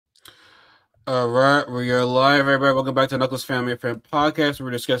All right, we are live, everybody. Welcome back to Knuckles Family and Friend Podcast,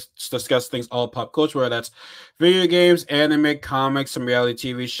 where we discuss things all pop culture, whether that's video games, anime, comics, some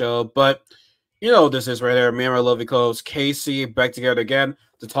reality TV show. But you know, this is right here. Me and my lovely co-host Kasey back together again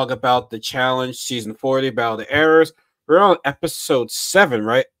to talk about the challenge season 40, Battle of the Errors. We're on episode 7,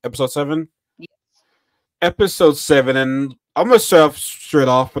 right? Episode 7. Yes. Episode 7, and I'm gonna start off straight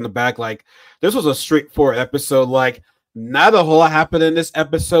off from the back. Like, this was a straightforward episode. Like, not a whole lot happened in this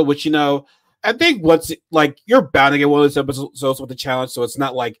episode, which I think once like you're bound to get one of those episodes with the challenge, so it's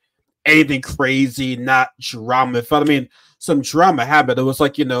not like anything crazy, not drama. I mean, some drama happened. It was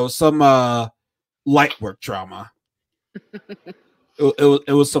like some light work drama.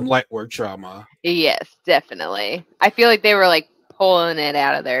 it was some light work drama. Yes, definitely. I feel like they were like pulling it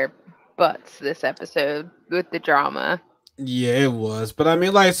out of their butts this episode with the drama. Yeah, it was. But I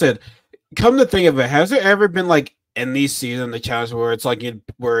mean, like I said, come to think of it, has there ever been like in these seasons the challenge where it's like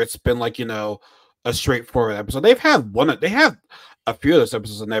where it's been like a straightforward episode? They have a few of those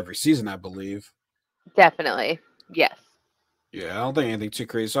episodes in every season, I believe. Definitely. Yes. Yeah, I don't think anything too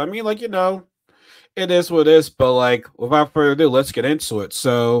crazy. So I mean, like, it is what it is, but like without further ado, let's get into it.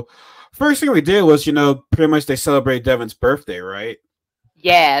 So first thing we did was, pretty much they celebrate Devin's birthday, right?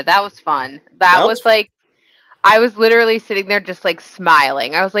 Yeah, that was fun. That was like, I was literally sitting there just like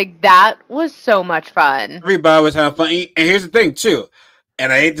smiling. I was like, that was so much fun. Everybody was having fun. And here's the thing too,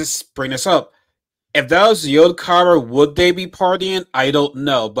 and I hate to bring this up. If that was the old Kara, would they be partying? I don't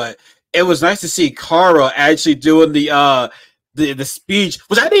know, but it was nice to see Kara actually doing the speech,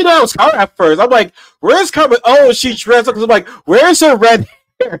 which I didn't know it was Kara at first. I'm like, where's Kara? Oh, she dressed up. I'm like, where's her red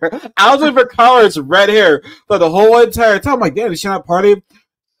hair? I was looking for Kara's red hair for the whole entire time. I'm like, damn, is she not partying?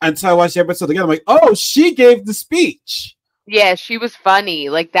 Until I watched the episode again, I'm like, oh, she gave the speech. Yeah, she was funny.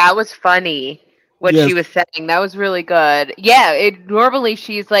 Like, that was funny. What she was saying, that was really good. Yeah, normally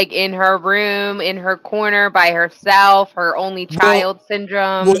she's like in her room, in her corner by herself, her only child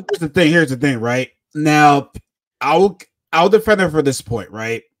syndrome. Well, here's the thing, right? Now, I'll defend her for this point,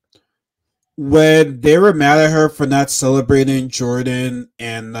 right? When they were mad at her for not celebrating Jordan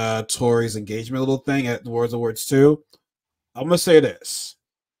and Tori's engagement little thing at Words of Words 2, I'm gonna say this.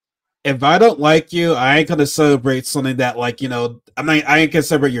 If I don't like you, I ain't gonna celebrate something that, like, I ain't gonna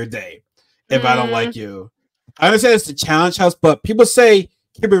celebrate your day if I don't like you. I understand it's the challenge house, but people say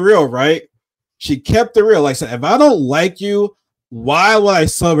keep it real, right? She kept it real. Like I said, if I don't like you, why would I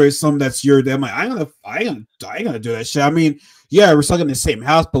celebrate something that's your day? I'm like, I ain't gonna do that shit. I mean, yeah, we're stuck in the same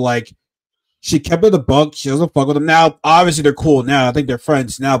house, but like, she kept it a buck. She doesn't fuck with them now. Obviously, they're cool now. I think they're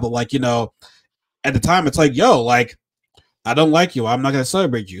friends now, but like, at the time, it's like, yo, like, I don't like you. I'm not going to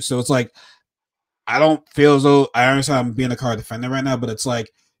celebrate you. So it's like, I don't feel as though I understand I'm being a car defender right now, but it's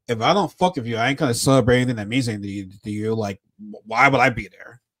like, if I don't fuck with you, I ain't going to celebrate anything that means anything to you. Like, why would I be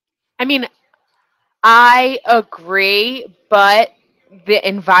there? I mean, I agree, but the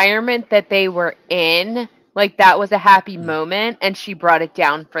environment that they were in, like, that was a happy moment, and she brought it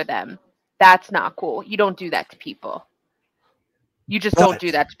down for them. That's not cool. You don't do that to people. You just don't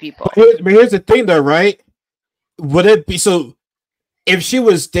do that to people. But here's the thing, though, right? Would it be so? If she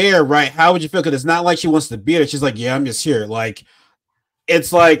was there, right? How would you feel? Because it's not like she wants to be there. She's like, "Yeah, I'm just here." Like,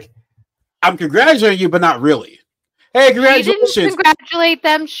 it's like I'm congratulating you, but not really. Hey, congratulations! She didn't congratulate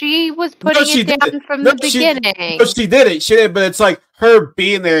them. She was putting it down from the beginning. No, she did it. She did, but it's like her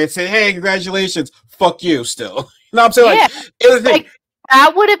being there and saying, "Hey, congratulations." Fuck you, still. You know what I'm saying? Yeah. Like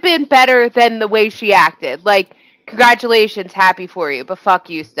that would have been better than the way she acted. Like, congratulations, happy for you, but fuck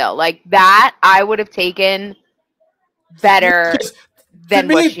you, still. Like that, I would have taken better than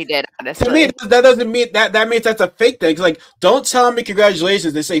what she did, honestly. To me, that doesn't mean that means that's a fake thing. Like, don't tell me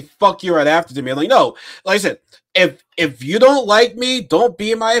congratulations and say fuck you right after to me. I'm like, no, like I said, if you don't like me, don't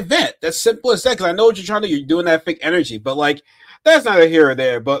be in my event. That's simple as that. Because I know what you're trying to do. You're doing that fake energy, but like that's not a here or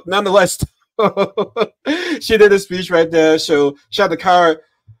there. But nonetheless, she did a speech right there. So shot the car.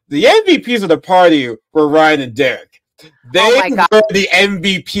 The MVPs of the party were Ryan and Derek. They were the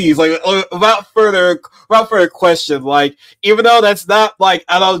MVPs, like without further question. Like, even though that's not like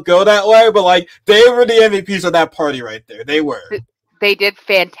I don't go that way, but like they were the MVPs of that party right there. They were. They did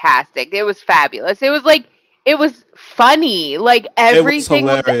fantastic. It was fabulous. It was funny. Like everything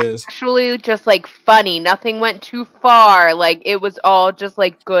was actually just like funny. Nothing went too far. Like it was all just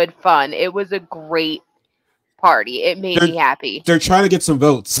like good fun. It was a great party. It made me happy. They're trying to get some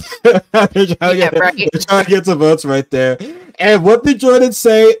votes. they're trying to get some votes right there. And what did Jordan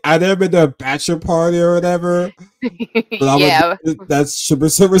say? I never been to a bachelor party or whatever. Yeah, that's super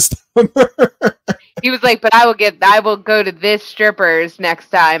summer. He was like, but I will go to this strippers next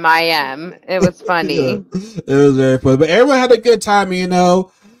time I am. It was funny. Yeah, it was very funny. But everyone had a good time,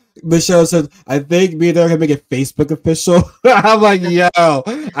 Michelle says, I think me and they're gonna make it Facebook official. I'm like, yo,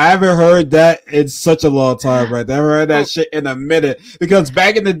 I haven't heard that in such a long time, right? I haven't heard that shit in a minute. Because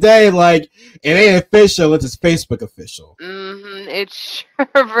back in the day, like, it ain't official unless it's Facebook official. It's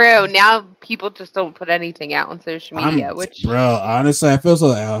true. Now people just don't put anything out on social media, which Bro, honestly, I feel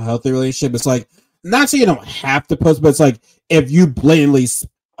so a healthy relationship. It's like, not saying you don't have to post, but it's like, if you blatantly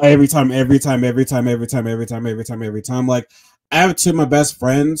every time, like, I have two of my best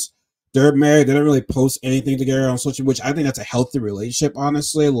friends. They're married. They don't really post anything together on social, which I think that's a healthy relationship,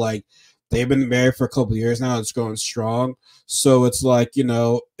 honestly. Like, they've been married for a couple of years now. It's going strong. So it's like, you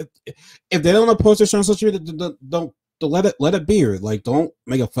know, if they don't want to post their shit on social media, don't let it be. Or, like, don't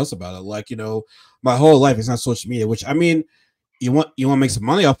make a fuss about it. Like, you know, my whole life is not social media, which, I mean, you want to make some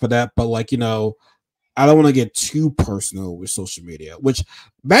money off of that, but, like, you know, I don't want to get too personal with social media, which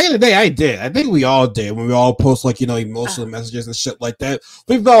back in the day I did. I think we all did when we all post, like, you know, emotional messages and shit like that.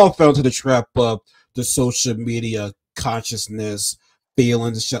 We've all fell into the trap of the social media consciousness,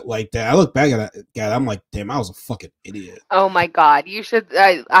 feelings and shit like that. I look back at that, I'm like, damn, I was a fucking idiot. oh my god, you should.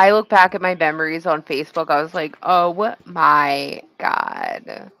 I look back at my memories on Facebook. I was like, oh my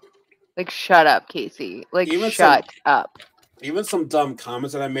god, like shut up, Kasey. Like shut up. Even some dumb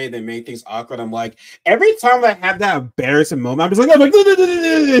comments that I made, they made things awkward. I'm like, every time I have that embarrassing moment, I'm just like, I don't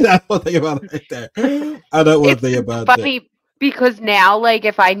think about it right there. I don't want to think about it. Funny because now, like,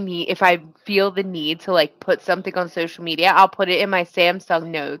 if I feel the need to like put something on social media, I'll put it in my Samsung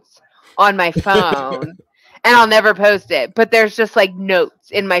notes on my phone, and I'll never post it. But there's just like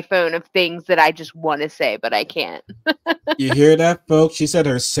notes in my phone of things that I just want to say, but I can't. You hear that, folks? She said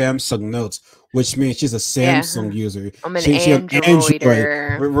her Samsung notes, which means she's a Samsung user. I'm an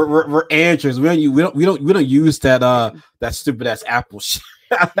Androider. We're Androids. We don't use that stupid ass Apple shit.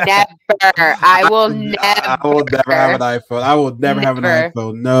 Never. I will never. I will never have an iPhone. I will never have an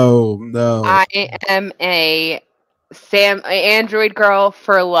iPhone. No. I am a Android girl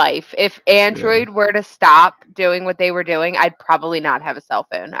for life. If Android were to stop doing what they were doing, I'd probably not have a cell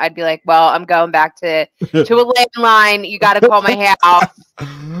phone. I'd be like, well, I'm going back to a landline. You got to call my house.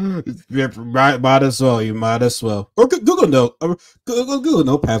 Might as well. You might as well. Or Google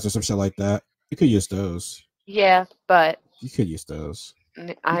Notepads or some shit like that. You could use those. Yeah, but you could use those.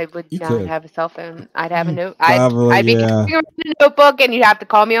 I would not have a cell phone. I'd have a note. Probably, I'd be carrying a notebook, and you'd have to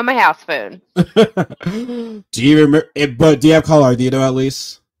call me on my house phone. Do you remember? But do you have caller ID though? At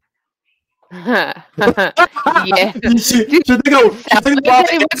least. Yeah. She took a while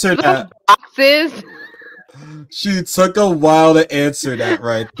to answer that. Boxes. She took a while to answer that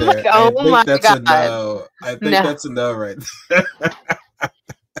right there. Like, oh I think that's a no. I think that's a no right there.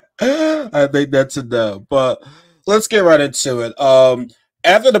 I think that's a no. But let's get right into it.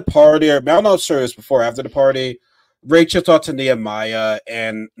 After the party, or I'm not sure this before, after the party, Rachel talked to Nehemiah,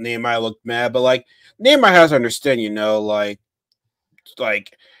 and Nehemiah looked mad, but like Nehemiah has to understand, you know, like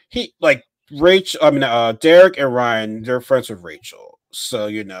Derek and Ryan, they're friends with Rachel. So,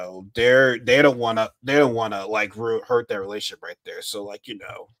 you know, they don't wanna like hurt their relationship right there. So, like, you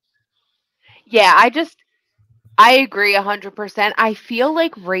know. Yeah, I agree 100%. I feel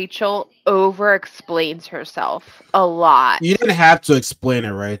like Rachel over-explains herself a lot. You didn't have to explain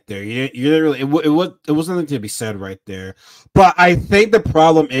it right there. You didn't really. It was nothing to be said right there. But I think the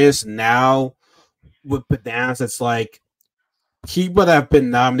problem is now with bananas, it's like people that have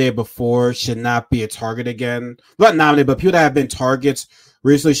been nominated before should not be a target again. Not nominated, but people that have been targets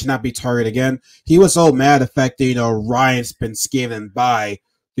recently should not be target again. He was so mad at the fact that, you know, Ryan's been skating by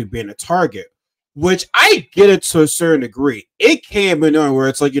to being a target. Which I get it to a certain degree. It can be annoying where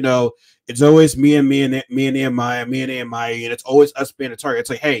it's like, you know, it's always me and Nehemiah, and it's always us being a target. It's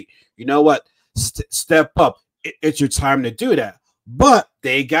like, hey, you know what? Step up. It's your time to do that. But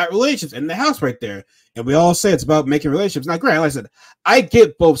they got relationships in the house right there. And we all say it's about making relationships. Now, granted, like I said, I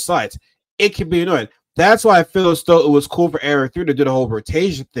get both sides. It can be annoying. That's why I feel as though it was cool for Eric 3 to do the whole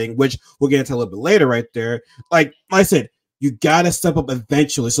rotation thing, which we'll get into a little bit later right there. Like I said, you got to step up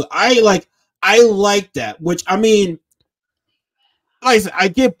eventually. So I like that, which, I mean, like I said, I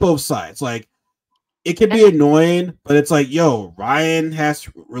get both sides. Like, it can be annoying, but it's like, yo, Ryan has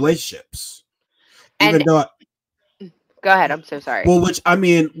relationships. Even though go ahead, I'm so sorry. Well, which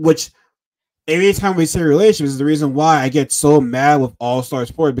every time we say relationships is the reason why I get so mad with All-Star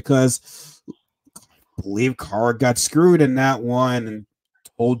Sport, because I believe Cara got screwed in that one and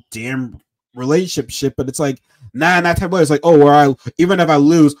whole damn relationship shit, but it's like, not type of way. It's like, oh, well, even if I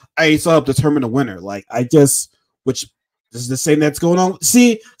lose, I still have to determine the winner. Like, which this is the same that's going on.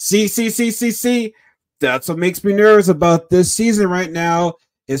 See. That's what makes me nervous about this season right now.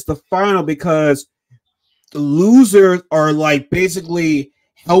 It's the final, because the losers are like basically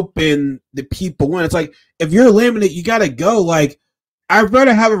helping the people win. It's like, if you're eliminated, you gotta go. Like, I'd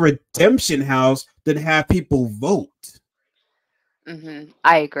rather have a redemption house than have people vote.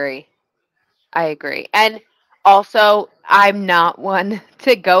 I agree. And also, I'm not one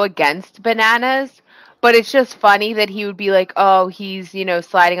to go against Bananas, but it's just funny that he would be like, oh, he's,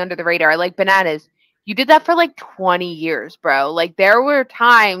 sliding under the radar. Like, Bananas, you did that for like 20 years, bro. Like, there were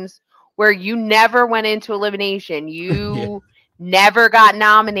times where you never went into elimination. Yeah. You never got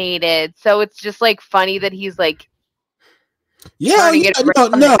nominated. So it's just like funny that he's like turning it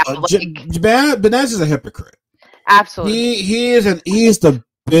around no. now, like, Bananas is a hypocrite. absolutely. He is the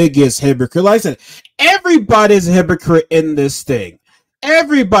biggest hypocrite. Like I said, everybody's a hypocrite in this thing.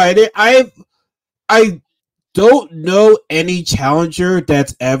 Everybody. I don't know any challenger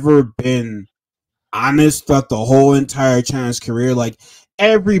that's ever been honest throughout the whole entire challenge career. Like,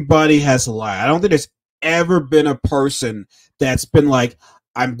 everybody has lied. I don't think there's ever been a person that's been like,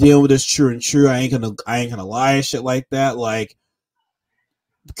 I'm dealing with this true and true. I ain't gonna lie and shit like that. Like,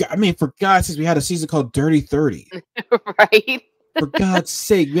 I mean, for God's sake, we had a season called Dirty 30. Right? For God's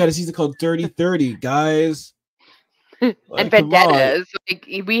sake, we had a season called Dirty 30, guys. Like, and vendettas. Like,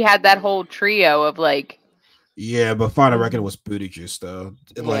 we had that whole trio of like. Yeah, but Final Record was booty juice though.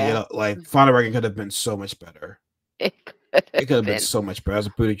 Yeah. Like Final Record could have been so much better. It could have been so much better as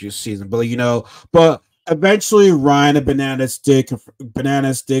a booty juice season. But but eventually Ryan and Bananas did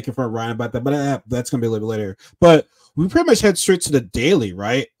confront Ryan about that. But that's gonna be a little bit later. But we pretty much head straight to the daily,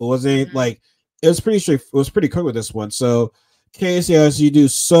 right? It wasn't like it was pretty straight. It was pretty quick with this one. So, Kasey, as you do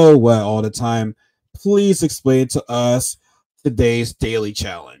so well all the time, please explain to us today's daily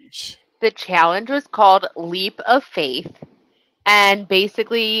challenge. The challenge was called Leap of Faith, and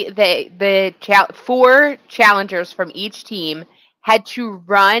basically the 4 challengers from each team had to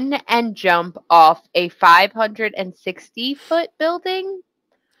run and jump off a 560-foot building.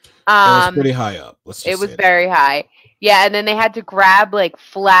 It was pretty high up. It was very high. Yeah, and then they had to grab like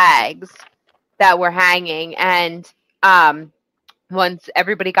flags that were hanging, and once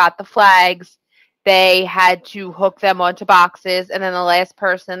everybody got the flags, they had to hook them onto boxes, and then the last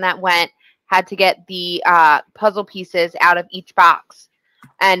person that went had to get the puzzle pieces out of each box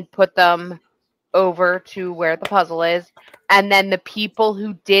and put them over to where the puzzle is. And then the people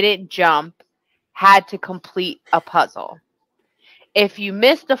who didn't jump had to complete a puzzle. If you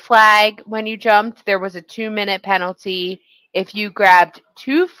missed a flag when you jumped, there was a 2-minute penalty. If you grabbed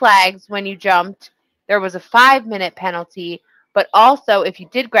 2 flags when you jumped, there was a 5-minute penalty. But also, if you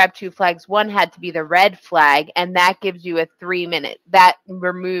did grab 2 flags, one had to be the red flag, and that gives you a 3-minute. That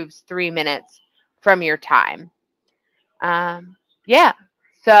removes 3 minutes from your time. Yeah,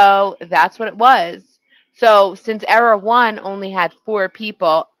 so that's what it was. So since Era 1 only had 4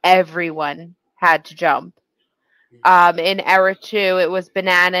 people, everyone had to jump. In Era 2, it was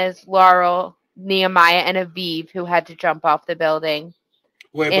Bananas, Laurel, Nehemiah, and Aviv who had to jump off the building.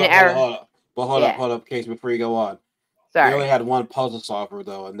 Wait, hold up, Case, before you go on. Sorry. We only had one puzzle solver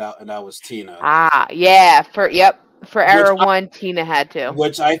though, and that was Tina. Yeah. For Era 1, Tina had to.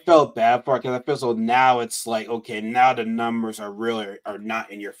 Which I felt bad for, because I feel so now it's like, okay, now the numbers are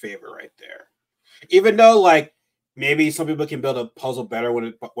not in your favor right there. Even though like maybe some people can build a puzzle better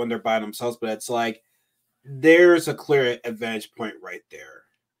when they're by themselves, but it's like there's a clear advantage point right there.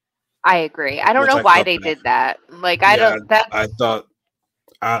 I agree. I don't know why they did that. Like I don't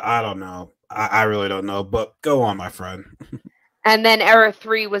know. I really don't know, but go on, my friend. And then Era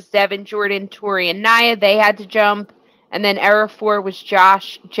 3 was Devin, Jordan, Tori, and Naya. They had to jump. And then Era 4 was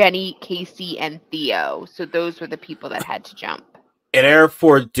Josh, Jenny, Kasey, and Theo. So those were the people that had to jump. And Era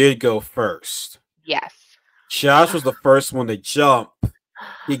 4 did go first. Yes. Josh was the first one to jump.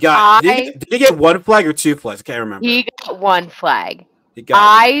 He got did he get 1 flag or 2 flags? I can't remember. He got 1 flag.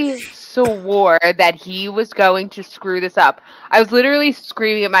 I swore that he was going to screw this up. I was literally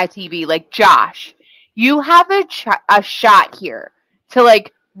screaming at my TV, like, Josh, you have a shot here to,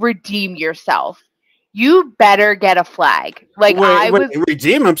 like, redeem yourself. You better get a flag. Like,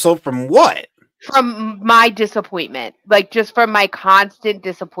 redeem himself from what? From my disappointment. Like, just from my constant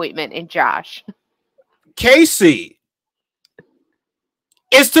disappointment in Josh. Kasey!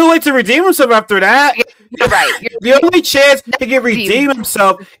 It's too late to redeem himself after that. You're right. The only chance he can redeem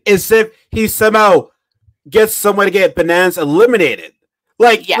himself is if he somehow gets someone to get Bananas eliminated.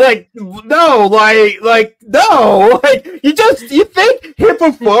 No. You think him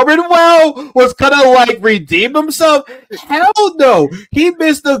performing well was gonna like redeem himself? Hell no. He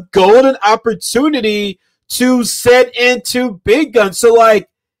missed the golden opportunity to send into Big Gun. So like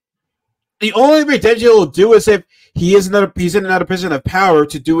the only redemption he'll do is if he's in another position of power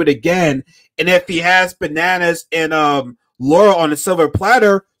to do it again, and if he has Bananas and Laurel on a silver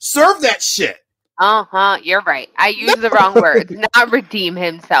platter, serve that shit. You're right. I used the wrong words. Not redeem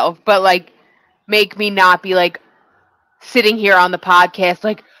himself, but like make me not be like sitting here on the podcast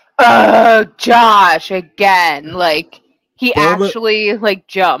like, oh, Josh again. Like he actually like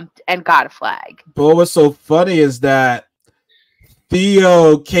jumped and got a flag. But what was so funny is that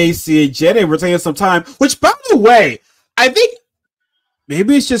Theo, Kasey, and Jenny were taking some time. Which, by the way, I think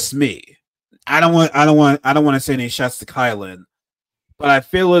maybe it's just me. I don't want to say any shots to Kylan, but I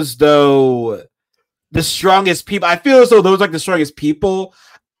feel as though the strongest people. I feel as though those like the strongest people.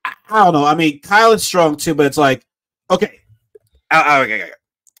 I don't know. I mean, Kylan's strong too, but it's like okay.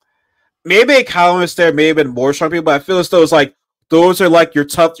 Maybe Kylan was there, maybe been more strong people, but I feel as though it's like those are like your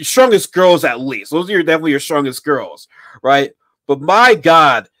strongest girls at least. Those are definitely your strongest girls, right? But my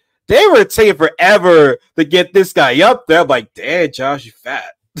God, they were taking forever to get this guy up there. I'm like, damn, Josh, you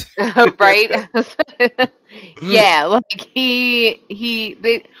fat. Right? Yeah, like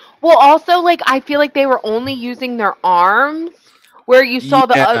well, also like I feel like they were only using their arms. Where you saw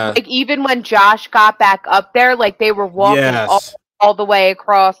the like even when Josh got back up there, like they were walking all the way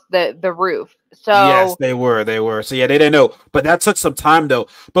across the roof. So yes, they were. So yeah, they didn't know, but that took some time though.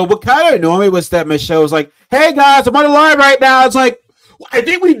 But what kind of annoyed me was that Michelle was like, "Hey guys, I'm on the line right now." It's like, I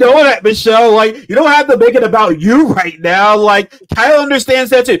think we know that, Michelle. Like, you don't have to make it about you right now. Like, Kyle understands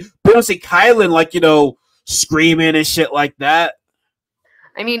that too. But don't see Kylan like screaming and shit like that.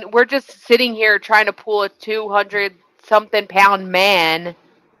 I mean, we're just sitting here trying to pull a 200-something pound man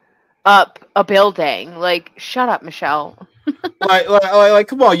up a building. Like, shut up, Michelle. like,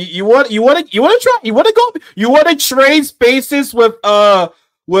 come on. You want to trade spaces with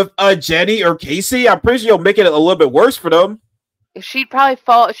Jenny or Kasey? I'm pretty sure you'll make it a little bit worse for them. She'd probably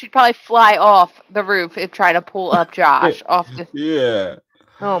fly off the roof and try to pull up Josh off the. Yeah.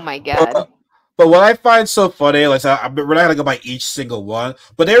 Oh my God. But what I find so funny, like we're not gonna go by each single one,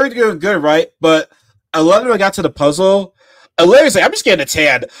 but they were doing good, right? But a lot of them got to the puzzle. Olivia's like, I'm just getting a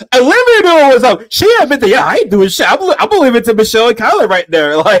tan. Olivia knew what was up. She admitted, yeah, I ain't doing shit. I'm believing to Michelle and Kyla right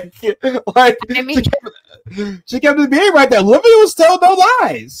there. Like I mean, she kept it being right there. Olivia was telling no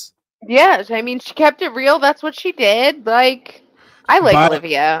lies. Yeah, I mean, she kept it real. That's what she did. Like, I like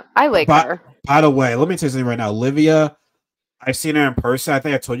Olivia. I like her. By the way, let me tell you something right now. Olivia, I've seen her in person. I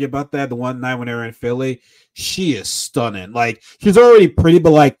think I told you about that the one night when they were in Philly. She is stunning. Like, she's already pretty,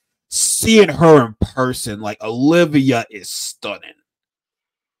 but like seeing her in person, like Olivia is stunning.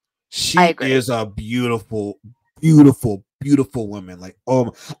 She is a beautiful, beautiful, beautiful woman. Like,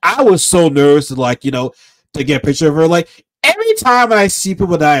 I was so nervous to to get a picture of her. Like, every time I see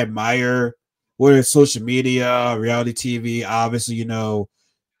people that I admire, whether it's social media, reality TV, obviously,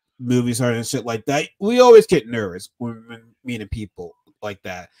 movies art and shit like that, we always get nervous when meeting people like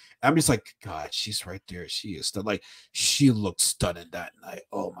that. I'm just like, God, she's right there. She is like, she looked stunning that night.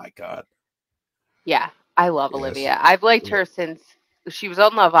 Oh my God. Yeah, I love Olivia. I've liked her since she was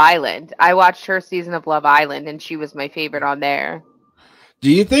on Love Island. I watched her season of Love Island, and she was my favorite on there.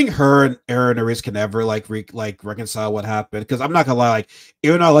 Do you think her and Aris can ever reconcile what happened? Because I'm not gonna lie, like,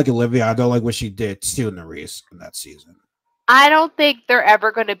 even though I like Olivia, I don't like what she did to Nerys in that season. I don't think they're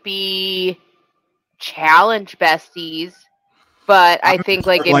ever going to be challenge besties, but I think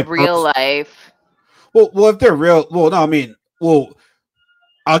in real life. Well, if they're real, no, I mean,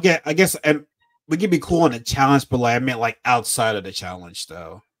 I guess, and we can be cool on the challenge, but I meant outside of the challenge,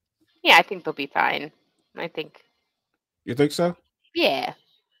 though. Yeah, I think they'll be fine. I think. You think so? Yeah.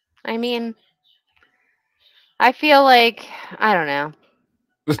 I mean, I feel like, I don't know.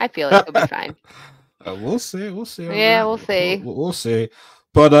 I feel like they'll be fine. We'll see. Yeah, we'll see. We'll see.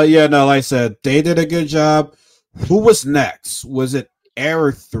 But yeah, no, like I said, they did a good job. Who was next? Was it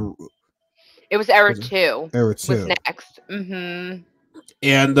Error 3? It was Error 2. Error 2 was next. Mm-hmm.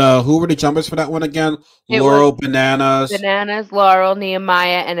 And who were the jumpers for that one again? Laurel, Bananas, Laurel,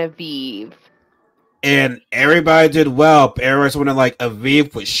 Nehemiah, and Aviv. And everybody did well. Everyone's wondering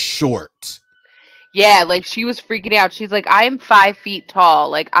Aviv was short. Yeah, she was freaking out. She's like, I am 5 feet tall.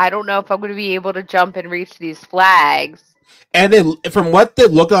 Like, I don't know if I'm going to be able to jump and reach these flags. And then, from what they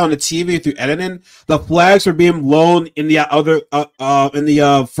looked on the TV through editing, the flags were being blown in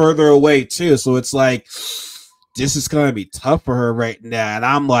the further away too. So it's like, this is going to be tough for her right now. And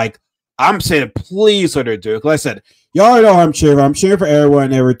I'm saying, please let her do it. Like I said, y'all know I'm cheering. I'm cheering for Error 1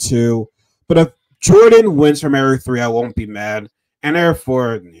 and Error 2. But if Jordan wins from Error 3, I won't be mad. And Error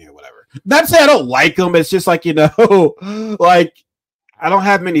 4, yeah, whatever. Not say I don't like them. It's just I don't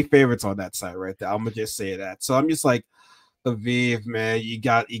have many favorites on that side right there. I'm gonna just say that. So I'm just like, Aviv, man, you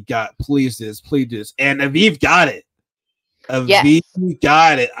got please this. And Aviv got it. Aviv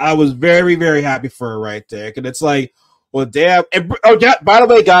got it. I was very, very happy for her right there. Cause it's like, Well, damn. Oh, yeah. By the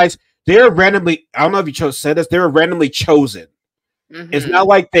way, guys, they're randomly. I don't know if you said this. They were randomly chosen. Mm-hmm. It's not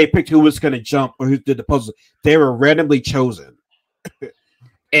like they picked who was going to jump or who did the puzzle. They were randomly chosen.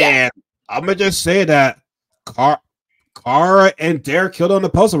 And I'm gonna just say that Kara and Derek killed on the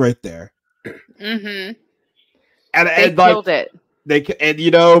puzzle right there. Mm-hmm. And they killed it.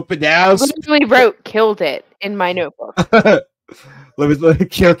 But now I literally wrote "killed it" in my notebook. let me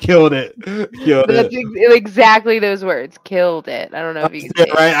killed it. That's exactly those words. Killed it. I don't know if you can see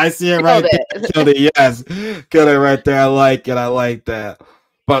it. Right. I see it right there. Killed it. Yes, killed it right there. I like it. I like that.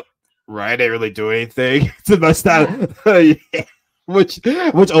 But Ryan didn't really do anything to my style. Which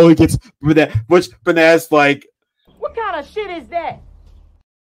only gets Bananas like. What kind of shit is that?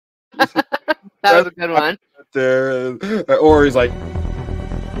 That was a good one. There, or he's like,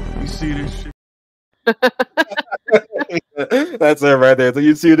 you see this shit? That's it right there. So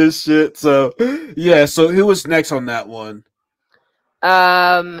you see this shit. So yeah. So who was next on that one?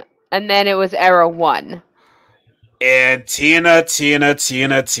 And then it was Era 1. And Tina. She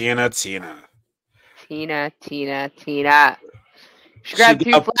grabbed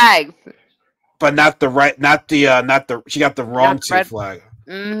 2 flags. But not the she got the wrong 2 flag.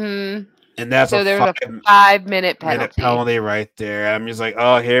 Mm-hmm. And that's so there's a 5-minute penalty right there. I'm just like,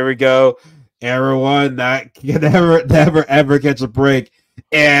 oh, here we go. Era 1 not can never ever catch a break.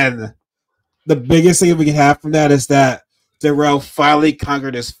 And the biggest thing we can have from that is that Darrell finally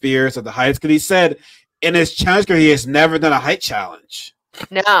conquered his fears of the heights, because he said in his challenge career he has never done a height challenge.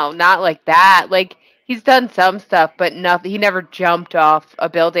 No, not like that. Like, he's done some stuff, but nothing. He never jumped off a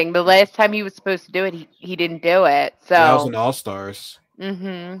building. The last time he was supposed to do it, he didn't do it. So that was in All-Stars.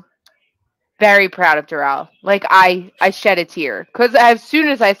 Mm-hmm. Very proud of Darrell. Like, I shed a tear because as soon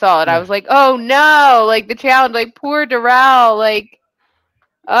as I saw it, I was like, "Oh no!" Like, the challenge, like, poor Darrell. Like,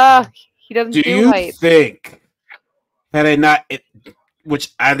 he doesn't do heights. Do you think had it not,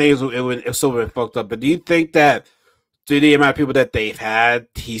 which I think it would still been fucked up, but do you think that due to the amount of people that they've had,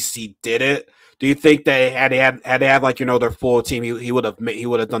 he did it? Do you think that had they had like their full team, he would have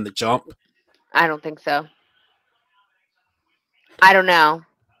done the jump? I don't think so. I don't know.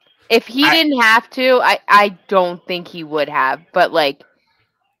 If he didn't have to, I don't think he would have. But like,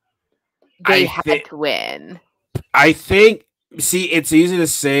 they had to win. I think. See, it's easy to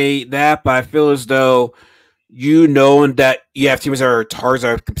say that, but I feel as though knowing that you have teams that are targets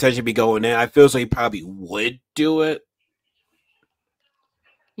that could potentially be going in, I feel as though he probably would do it.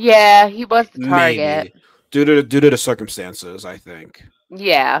 Yeah, he was the target. Maybe. Due to the circumstances, I think.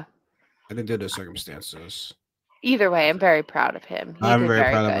 Yeah. I think due to the circumstances. Either way, I'm very proud of him. I'm very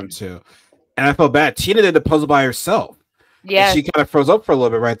proud of him too. And I felt bad. Tina did the puzzle by herself. Yeah. She kind of froze up for a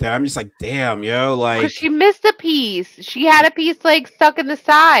little bit right there. I'm just like, damn, yo, like. Because she missed a piece. She had a piece like stuck in the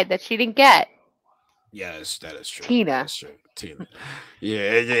side that she didn't get. Yes, that is true. Tina. That's true. Tina.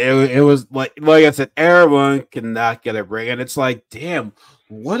 Yeah, it was like I said, everyone cannot get a break. And it's like, damn,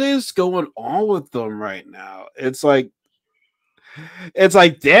 what is going on with them right now? It's like,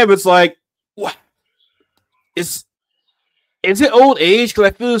 damn, it's like, what? Is it old age?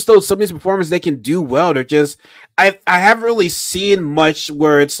 Because I feel as though some of these performers, they can do well. They're just, I haven't really seen much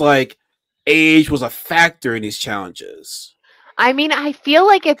where it's like age was a factor in these challenges. I mean, I feel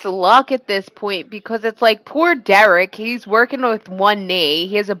like it's luck at this point because it's like poor Derek. He's working with one knee.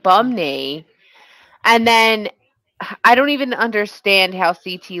 He has a bum knee. And then I don't even understand how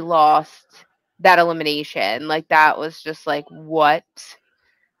CT lost that elimination. Like, that was just like, what?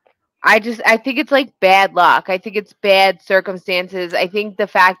 I think it's like bad luck. I think it's bad circumstances. I think the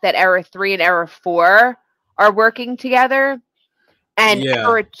fact that Era 3 and Era 4 are working together and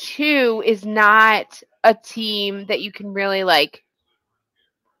Era 2 is not a team that you can really like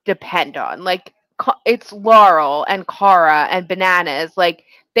depend on. Like, it's Laurel and Kara and Bananas. Like,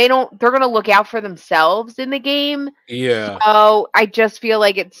 they're going to look out for themselves in the game. Yeah. So I just feel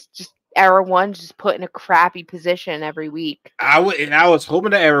like it's just Era 1 just put in a crappy position every week. I was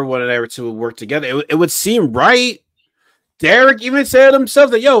hoping that Era 1 and Era 2 would work together. It would seem right. Derek even said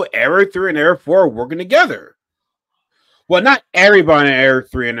himself that, yo, Era 3 and Era 4 are working together. Well, not everybody in Era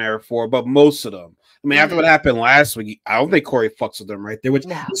 3 and Era 4, but most of them. I mean, after what happened last week, I don't think Corey fucks with them right there. Which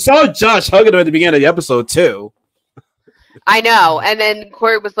you saw Josh hugging him at the beginning of the episode too. I know. And then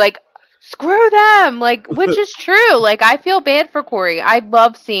Corey was like, screw them, like, which is true. Like, I feel bad for Corey. I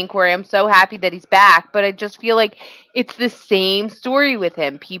love seeing Corey. I'm so happy that he's back, but I just feel like it's the same story with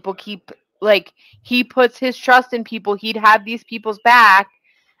him. People keep, like, he puts his trust in people. He'd have these people's back,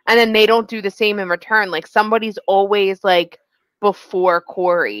 and then they don't do the same in return. Like, somebody's always, like, before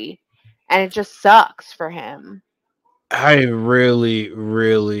Corey, and it just sucks for him. I really,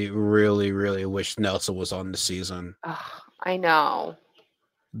 really, really, really wish Nelson was on the season. Ugh, I know.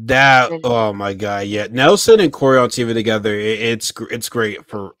 That And oh my god, yeah, Nelson and Corey on TV together, it's great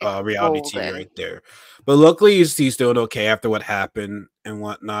for it's reality TV golden. right there. But luckily, he's doing okay after what happened and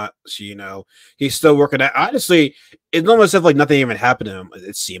whatnot. So he's still working at. Honestly, it's almost as if like nothing even happened to him.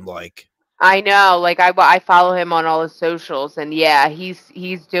 It seemed like. I know. Like I follow him on all his socials, and yeah, he's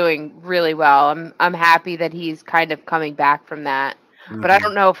doing really well. I'm happy that he's kind of coming back from that. But I Mhm.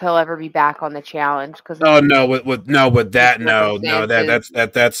 don't know if he'll ever be back on the challenge because Oh no, with the that, no, circumstances.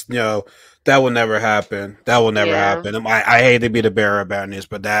 that's that will never happen. That will never Yeah. happen. I hate to be the bearer of bad news,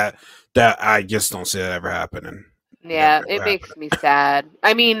 but that I just don't see that ever happening. Never Yeah, it ever happen. makes me sad.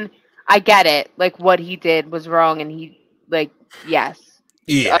 I mean, I get it. Like what he did was wrong, and he like yes,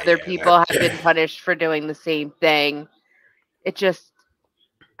 Yeah, other people have been punished for doing the same thing. It just,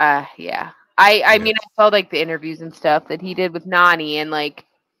 yeah. I yeah, mean, I saw like the interviews and stuff that he did with Nani, and like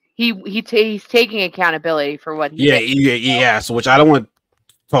he's taking accountability for what he yeah, did. yeah. So, which I don't want to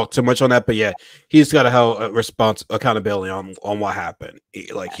talk too much on that, but yeah, he's got to have a response accountability on what happened.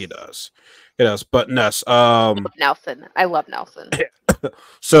 Like he Yes. does, he does. But Ness, Nelson, I love Nelson.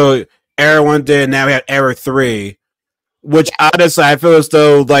 so error 1 did. Now we have error 3. Which Yeah. honestly, I feel as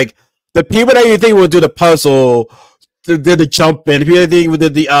though like the people that you think will do the puzzle did the jump in. The people that think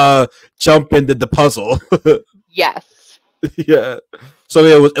did the jump in did the puzzle. Yes. Yeah. So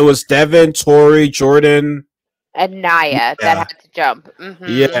it was Devin, Tori, Jordan. And Naya that Yeah. had to jump.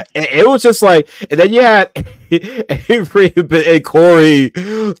 Yeah. And it was just like, and then you had Avery and Corey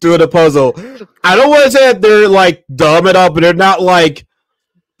doing the puzzle. I don't want to say that they're like dumb at all, but they're not like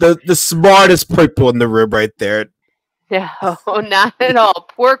the smartest people in the room right there. No, not at all.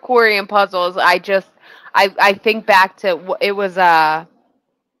 Poor Corey and puzzles. I think back to it was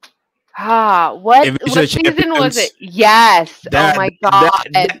what Invasion of season was it? Champions. Yes. Oh my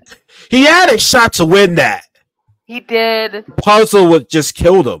god. He had a shot to win that. He did. Puzzle would just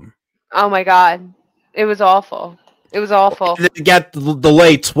killed him. Oh my god. It was awful. It was awful. And it got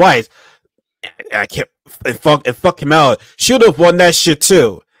delayed twice. I can't. It fucked him out. Should have won that shit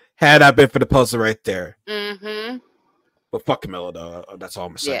too. Had I been for the puzzle right there. Mm-hmm. But fuck Camilla though. That's all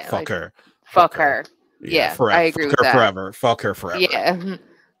I'm saying. Yeah, Fuck like, her. Fuck her. Yeah, forever. I agree Fuck with her that. forever. Fuck her forever. Yeah.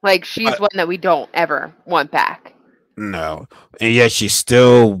 Like she's one that we don't ever want back. No. And yet she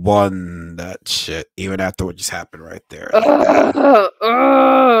still won that shit even after what just happened right there.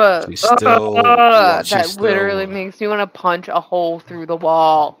 She still that literally makes me want to punch a hole through the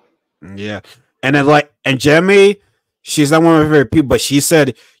wall. Yeah. And then Jemmy, she's not one of my favorite people, but she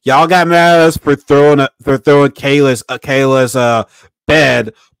said y'all got mad at us for throwing Kayla's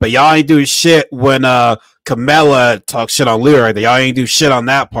bed, but y'all ain't doing shit when Camilla talks shit on Leah right there. Y'all ain't do shit on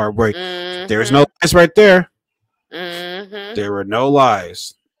that part where there's no lies right there. Mm-hmm. There were no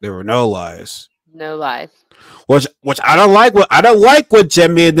lies. There were no lies. No lies. Which I don't like what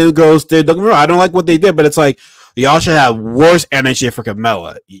Jemmy and the girls did. Don't get me wrong, I don't like what they did, but it's like y'all should have worse energy for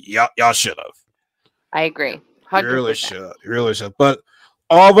Camilla. Y'all should have. I agree. 100%. You really should. But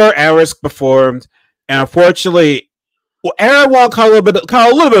all of our errors performed, and unfortunately, Aaron Wall caught a little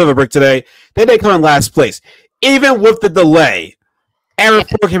bit of a break today. They didn't come in last place, even with the delay. Aaron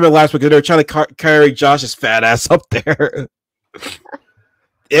Ford came in last week because they were trying to carry Josh's fat ass up there.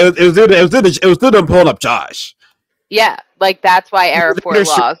 It was due to them pulling up Josh. Yeah, like that's why Aaron Ford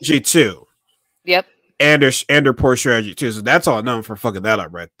lost. Strategy too. Yep. And their poor strategy too. So that's on them for fucking that up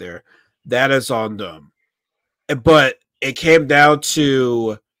right there. That is on them. But it came down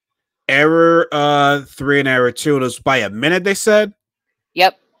to error 3 and error 2, and it was by a minute. They said.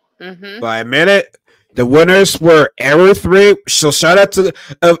 Yep. Mm-hmm. By a minute. The winners were error 3. So shout out to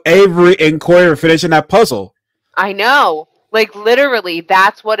Avery and Corey for finishing that puzzle. I know. Like literally,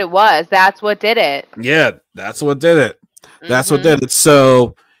 that's what it was. That's what did it. Yeah, that's what did it. That's what did it.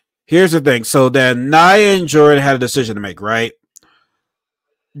 So here's the thing. So then Naya and Jordan had a decision to make, right?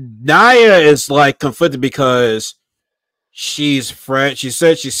 Naya is like conflicted because she said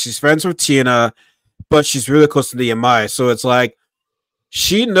she's friends with Tina, but she's really close to the MI. So it's like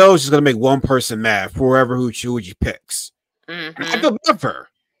she knows she's gonna make one person mad for whoever who she picks. Mm-hmm. I feel bad for her.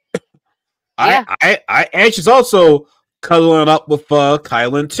 Yeah. And she's also cuddling up with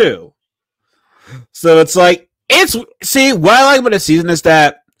Kylan too. So it's like what I like about the season is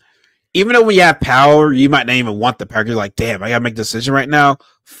that even though when you have power, you might not even want the power. You're like, damn, I gotta make a decision right now.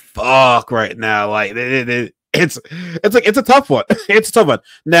 Fuck right now. Like it's a tough one. It's a tough one.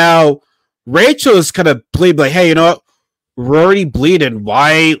 Now Rachel is kind of bleed like, hey, you know what? We're already bleeding.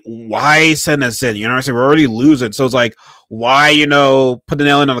 Why send us in? You know what I'm saying? We're already losing. So it's like, why, put the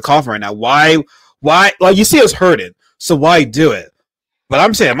nail in on the coffin right now? Why like you see us hurting. so why do it? But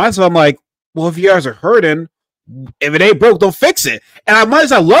I'm saying myself, I'm like, well, if you guys are hurting, if it ain't broke, don't fix it. And I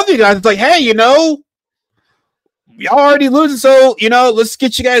love you guys. It's like, hey, y'all already losing, so let's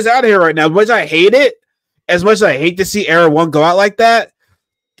get you guys out of here right now. As much as I hate it, as much as I hate to see Era 1 go out like that,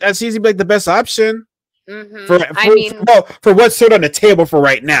 that seems to be like the best option. For what's sort on the table for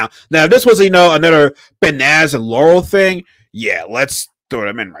right now. Now, if this was another Banaz and Laurel thing, yeah, let's throw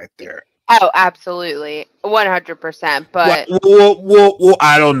them in right there. Oh, absolutely, 100%. But well,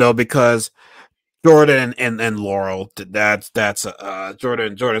 I don't know, because Jordan and Laurel, that's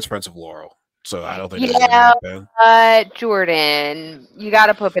Jordan's friends with Laurel, so I don't think that's gonna happen. Jordan, you got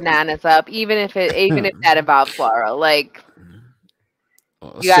to put Bananas up, even if that involves Laurel. Like,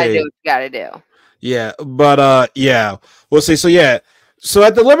 you got to do what you got to do. Yeah, but yeah, we'll see. So yeah, so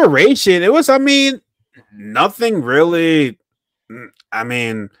at the Liberation, it was, nothing really.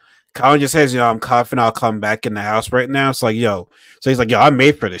 Colin just says, I'm confident I'll come back in the house right now. It's like, so he's like, I'm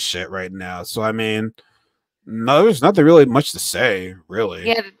made for this shit right now. So no, there's nothing really much to say, really.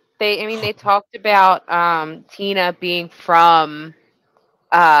 Yeah, they talked about Tina being from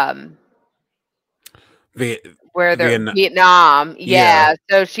Vietnam. Yeah.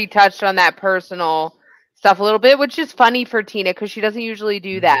 So she touched on that personal stuff a little bit, which is funny for Tina because she doesn't usually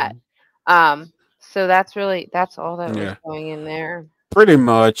do that. So that's all that was going in there. Pretty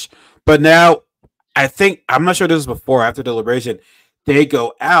much. But now I'm not sure this is before or after Deliberation, they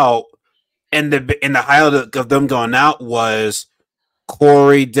go out, and the highlight of them going out was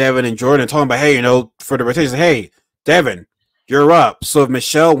Corey, Devin, and Jordan talking about, hey, for the rotation, hey, Devin, you're up. So if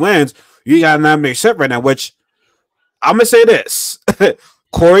Michelle wins, you got to nominate Seth right now, which I'm going to say this.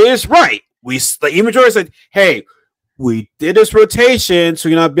 Corey is right. Even Jordan said, hey, we did this rotation, so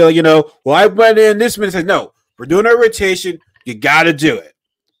you're not be like, well, I went in this minute. Said, no, we're doing a rotation. You got to do it.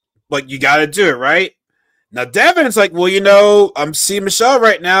 Like, you got to do it, right? Now, Devin's like, well, I'm seeing Michelle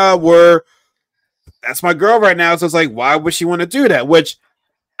right now. That's my girl right now. So it's like, why would she want to do that? Which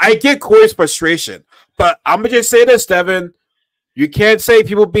I get Corey's frustration. But I'm going to just say this, Devin. You can't say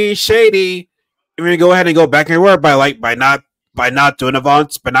people being shady. You're going to go ahead and go back in your word by not doing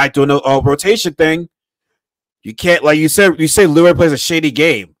a rotation thing. You can't, like you say Louis plays a shady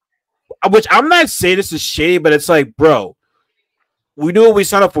game. Which I'm not saying this is shady, but it's like, bro, we knew what we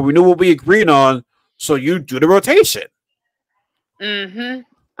signed up for. We knew what we agreed on. So you do the rotation. 100%.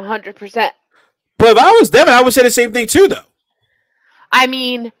 But if I was Devin, I would say the same thing too, though.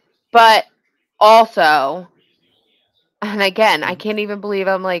 But also, and again, I can't even believe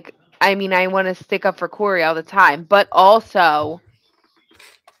I'm like, I want to stick up for Corey all the time. But also,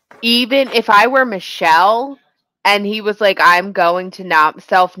 even if I were Michelle and he was like, I'm going to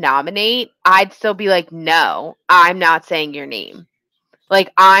self-nominate, I'd still be like, no, I'm not saying your name.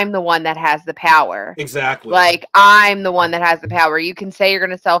 Like, I'm the one that has the power. Exactly. Like, I'm the one that has the power. You can say you're going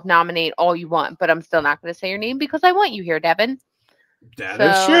to self-nominate all you want, but I'm still not going to say your name because I want you here, Devin. That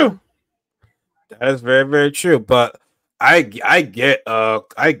is true. That is very, very true. But I get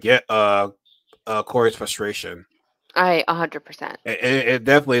Corey's frustration. 100%. It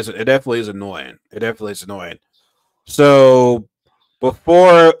definitely is. It definitely is annoying. So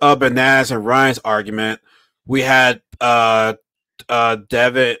before Banaz and Ryan's argument, we had Devin.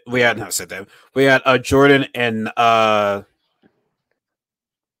 We had Jordan and not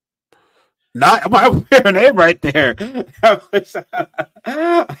my weird name right there. Oh,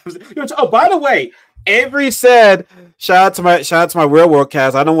 by the way, Avery said, shout out to my real world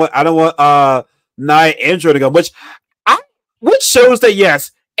cast. I don't want Nia and Jordan to go, which shows that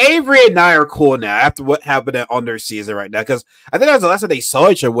yes, Avery and Nia are cool now after what happened on their season right now. Because I think that was the last time they saw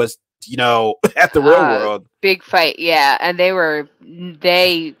each other was at the real world. Big fight, yeah, and they were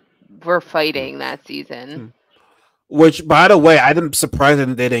fighting that season. Which, by the way, I'm surprised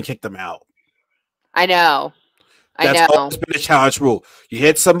that they didn't kick them out. I know. That's always been the challenge rule. You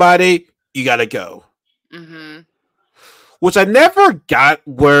hit somebody, you gotta go. Which I never got,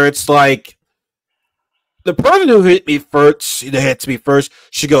 where it's like the person who hits me first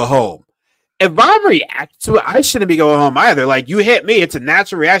should go home. If I'm reacting to it, I shouldn't be going home either. Like, you hit me, it's a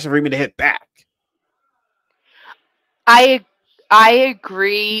natural reaction for me to hit back. I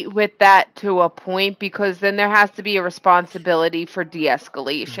agree with that to a point, because then there has to be a responsibility for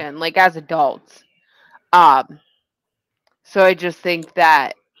de-escalation, like as adults. So I just think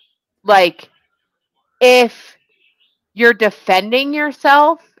that, like, if you're defending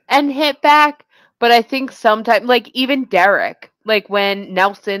yourself and hit back, but I think sometimes, like, even Derek, like when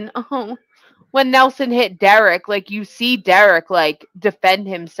Nelson hit Derek, like, you see Derek like defend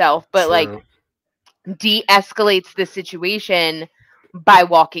himself, but like de-escalates the situation by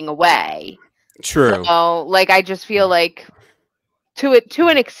walking away. True. So, like, I just feel like to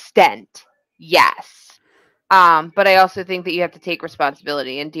an extent, yes. But I also think that you have to take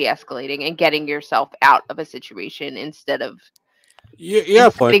responsibility in de-escalating and getting yourself out of a situation instead of You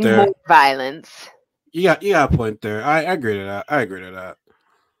got a point inciting there. more violence. You got a point there. I agree to that. I agree to that.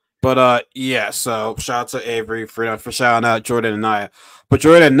 But yeah. So shout out to Avery for shouting out Jordan and I. But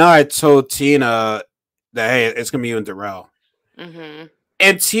Jordan and I told Tina that hey, it's gonna be you and Darrell, Hmm.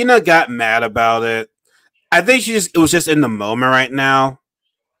 and Tina got mad about it. I think it was just in the moment right now.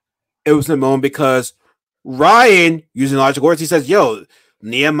 It was in the moment because Ryan, using logical words, he says, "Yo,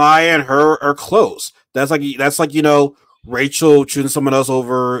 Nehemiah and her are close. That's like Rachel choosing someone else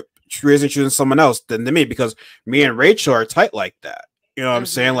over Teresa choosing someone else than me because me and Rachel are tight like that. You know what I'm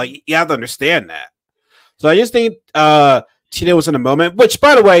saying? Hmm. Like you have to understand that. So I just think Tina was in the moment. Which,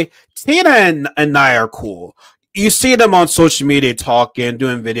 by the way, Tina and I are cool. You see them on social media talking,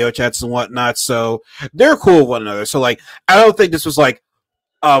 doing video chats and whatnot. So they're cool with one another. So like, I don't think this was like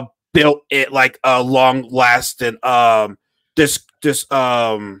uh built it like a long lasting this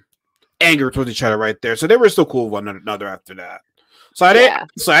anger towards each other right there. So they were still cool with one another after that. Yeah.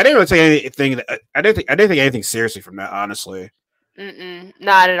 So I didn't really take anything. I didn't think anything seriously from that. Honestly,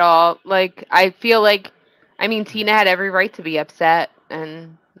 Not at all. Like, I feel like, I mean, Tina had every right to be upset,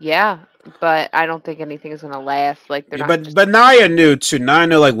 and yeah, but I don't think anything is gonna last. Like, they're yeah, not just. but Naya knew too. Naya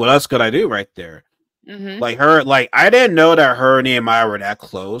knew like what else could I do right there. Hmm. Like her, like I didn't know that her and Nehemiah were that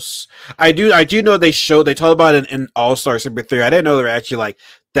close. I do know they talked about it in All Star Super 3. I didn't know they were actually like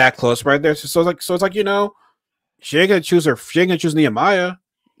that close right there. So it's like she ain't gonna choose her. She ain't gonna choose Nehemiah.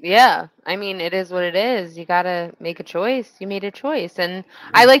 Yeah, I mean, it is what it is. You gotta make a choice. You made a choice, and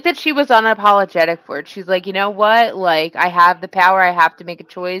I like that she was unapologetic for it. She's like, you know what? Like, I have the power. I have to make a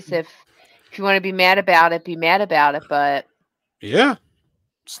choice. If you want to be mad about it, be mad about it. But Yeah,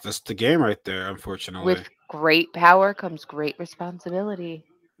 that's the game right there. with Unfortunately. great power comes great responsibility.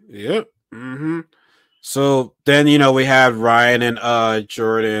 Yep. Mm-hmm. So then we have Ryan and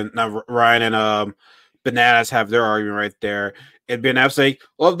Jordan, not Ryan and Bananas have their argument right there. And Bananas say,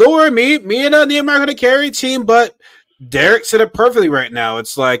 "Well, don't worry, me and Nehemiah are gonna carry the team." But Derek said it perfectly right now.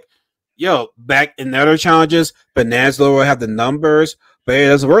 It's like, yo, back in the other challenges, Bananas will have the numbers, but it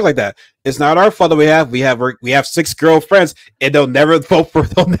doesn't work like that. It's not our fault that we have 6 girlfriends, and they'll never they'll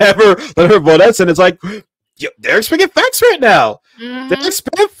never let her vote us. And it's like, yo, Derek's speaking facts right now. Hmm. Derek's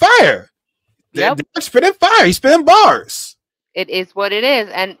spitting fire. They're Yep, spitting fire. He's spitting bars. it is what it is,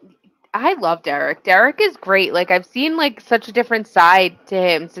 and I love Derek. Derek is great. Like, I've seen like such a different side to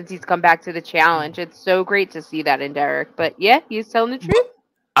him since he's come back to the challenge. It's so great to see that in Derek. But yeah, he's telling the But truth.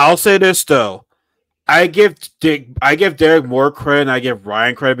 I'll say this though, I give Derek more credit than I give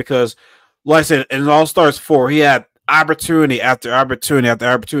Ryan credit because, like I said, in All Stars 4, he had opportunity after opportunity after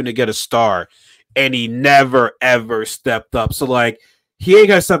opportunity to get a star, and he never ever stepped up. So like, he ain't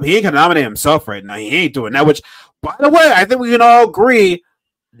gonna step. He ain't gonna nominate himself right now. He ain't doing that. Which, by the way, I think we can all agree,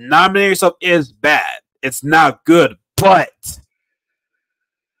 nominating yourself is bad. It's not good, but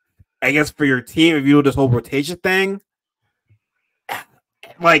I guess for your team, if you do this whole rotation thing,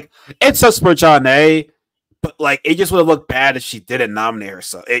 like it's sucks for John A, but like it just would have looked bad if she didn't nominate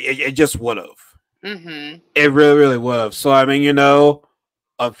herself. It just would have. Hmm. It really, really would have. So I mean,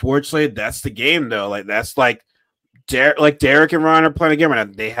 unfortunately, that's the game though. Like that's like Derek and Ryan are playing a game right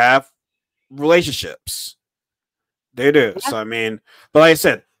now. They have relationships. They do. Yeah. So I mean, but like I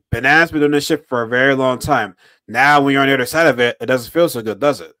said, Banana's been doing this shit for a very long time. Now when you're on the other side of it, it doesn't feel so good,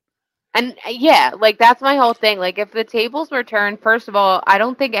 does it? And yeah, like that's my whole thing. Like, if the tables were turned, first of all, I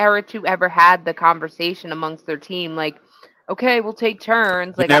don't think Era 2 ever had the conversation amongst their team. Like, okay, we'll take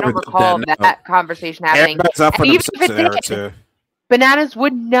turns. They Like, I never don't did that. recall No, that conversation happening. everybody's out And for even if themselves it in era did, two. Bananas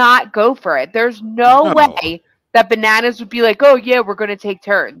would not go for it. There's no No. way that Bananas would be like, "Oh yeah, we're going to take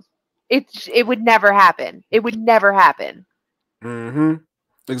turns." It would never happen. It would never happen. Mm-hmm.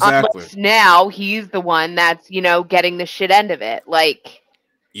 Exactly. Unless now he's the one that's, getting the shit end of it. Like,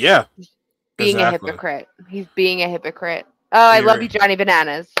 Yeah. being a Exactly. hypocrite. He's being a hypocrite. Oh, I love You're you, Johnny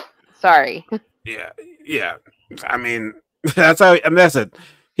Bananas. Sorry. yeah. Yeah. I mean, that's how. I mean, that's it.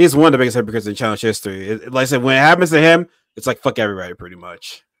 He's one of the biggest hypocrites in challenge history. Like I said, when it happens to him, it's like fuck everybody, pretty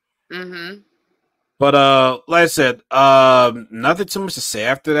much. Hmm. But like I said, nothing too much to say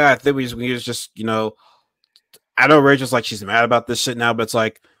after that. I think we just I know Rachel's like she's mad about this shit now, but it's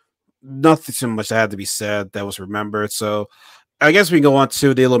like nothing too much that had to be said that was remembered. So I guess we can go on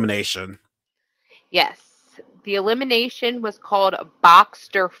to the elimination. Yes. The elimination was called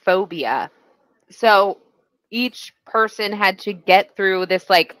Boxsterphobia. So each person had to get through this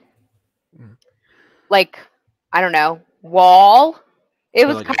like I don't know, wall It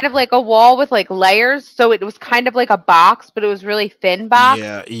was kind of like a wall with like layers, so it was kind of like a box, but it was really thin box.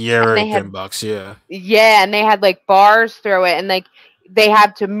 Yeah, And very they thin had box. Yeah. and they had like bars through it, and like they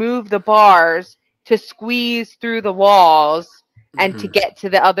had to move the bars to squeeze through the walls and to get to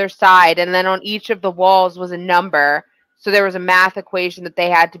the other side. And then on each of the walls was a number, so there was a math equation that they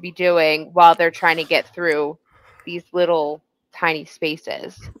had to be doing while they're trying to get through these little tiny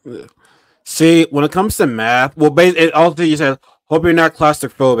spaces. See, when it comes to math, well, it also you said, hope you're not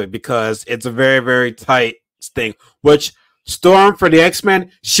claustrophobic because it's a very, very tight thing. Which Storm for the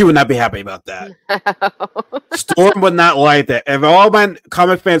X-Men, she would not be happy about that. Storm would not like that. If all my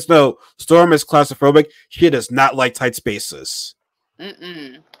comic fans know, Storm is claustrophobic. She does not like tight spaces.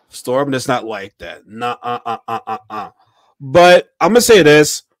 Storm does not like that. But I'm gonna say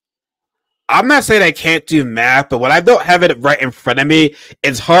this. I'm not saying I can't do math, but when I don't have it right in front of me,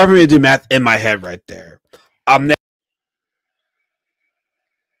 it's hard for me to do math in my head right there.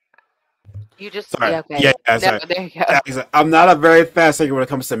 You just sorry. okay. Yeah, sorry. No, there you go. I'm not a very fast thinker when it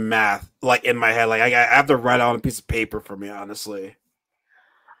comes to math, like in my head. Like I have to write it on a piece of paper for me, honestly.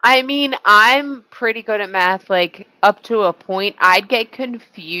 I mean, I'm pretty good at math, like up to a point. I'd get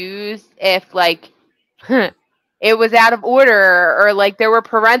confused if like it was out of order or like there were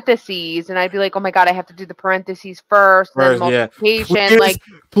parentheses, and I'd be like, "Oh my god, I have to do the parentheses first, then multiplication."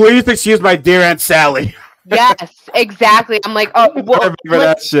 Please excuse my dear Aunt Sally. Yes, exactly. I'm like, oh, well,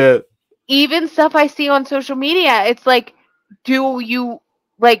 that shit. Even stuff I see on social media, it's like,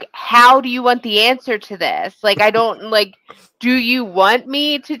 how do you want the answer to this? Like, I don't like. Do you want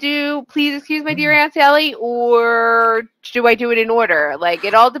me to do, please excuse my dear Aunt Sally, or do I do it in order? Like,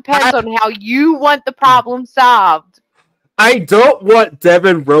 it all depends on how you want the problem solved. I don't want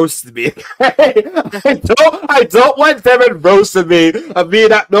Devin roasting me. I don't want Devin roasting me of me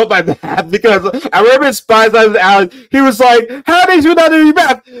not know my math because I remember in Spies on Alan, he was like, "How did you not know your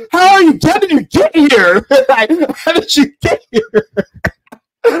math? How did you get here? How did you get here?"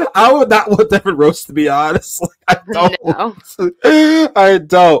 I would not want Devin roast to be honest. I don't. No. I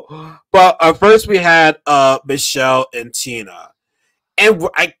don't. But first we had Michelle and Tina, and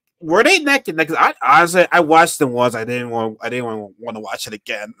were they neck and neck? Because honestly, I watched them once. I didn't want to watch it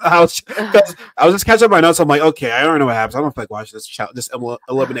again. I was just catching up my notes. I'm like, okay, I don't know what happens. I don't feel like watching this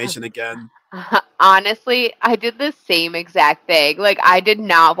elimination again. Honestly, I did the same exact thing. Like, I did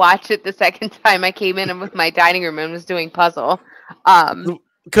not watch it the second time I came in with my dining room and was doing puzzle.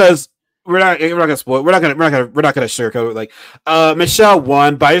 Because we're not gonna spoil. We're not gonna sugarcoat it. Like, Michelle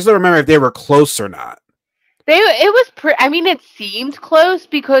won, but I just don't remember if they were close or not. I mean, it seemed close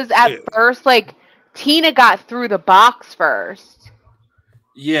because at first, like, Tina got through the box first.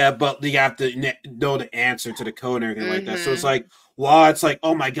 Yeah, but you have to know the answer to the code and everything like that. So it's like, well, it's like,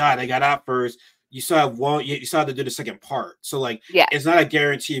 oh my god, I got out first. You still have one. You still have to do the second part. So like, it's not a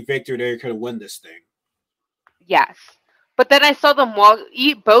guaranteed victory that you're gonna win this thing. Yes. But then I saw them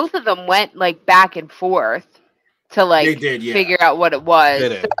both of them went like back and forth to like figure out what it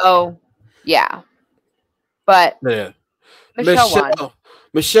was. So yeah. But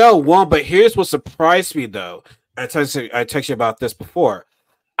Michelle won, but here's what surprised me though. I texted you about this before.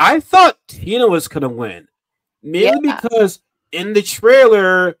 I thought Tina was gonna win. Mainly because in the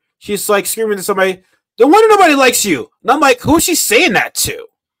trailer she's like screaming to somebody, "No wonder nobody likes you." And I'm like, who's she saying that to?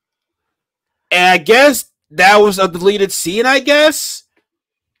 And I guess that was a deleted scene, I guess.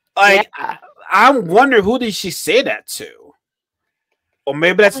 Like, I'm wondering who did she say that to? Or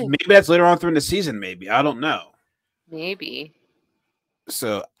maybe that's later on through the season, maybe. I don't know. Maybe.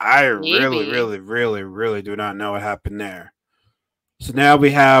 So I really do not know what happened there. So now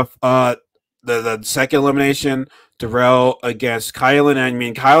we have the second elimination, Darrell against Kylan. I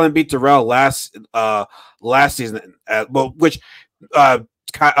mean, Kylan beat Darrell last season, which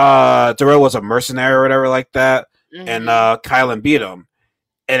Darrell was a mercenary or whatever like that, and Kylan beat him.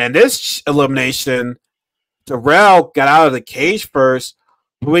 And in this elimination, Darrell got out of the cage first.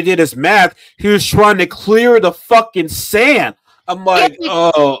 When we did his math, he was trying to clear the fucking sand. I'm like,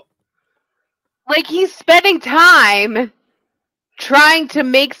 like he's spending time trying to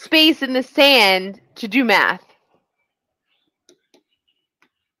make space in the sand to do math.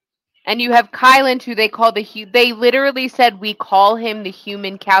 And you have Kylan, who they call they literally said, we call him the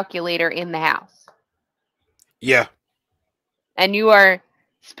human calculator in the house. Yeah. And you are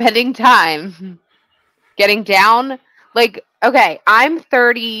spending time getting down. Like, okay, I'm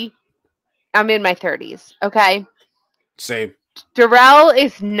 30. I'm in my 30s, okay? Same. Darrell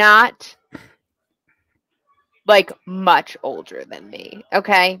is not, like, much older than me,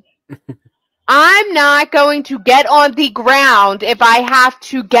 okay? I'm not going to get on the ground if I have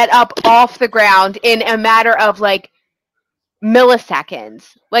to get up off the ground in a matter of, like,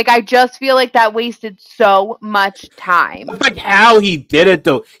 milliseconds. Like, I just feel like that wasted so much time. It's like how he did it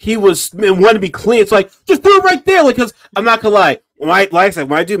though. He wanted to be clean. It's like just do it right there. Like, cause I'm not gonna lie. Like I said,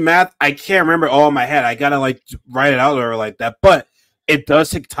 when I do math, I can't remember all in my head. I gotta like write it out or like that. But it does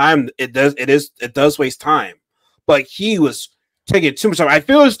take time. It does waste time. But he was taking too much time. I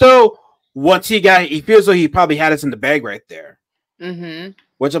feel as though once he feels as though he probably had us in the bag right there. Mm-hmm.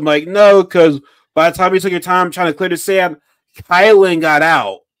 Which I'm like, no, because by the time you took your time trying to clear the sand, Kylan got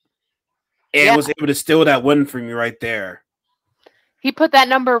out and was able to steal that win from you right there. He put that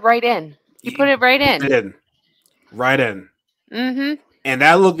number right in. He put it right in. Right in. Mm-hmm. And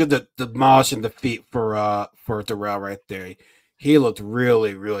that looked at the demolishing defeat for Darrell right there. He looked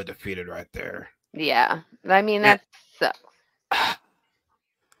really, really defeated right there. Yeah. I mean, that sucks.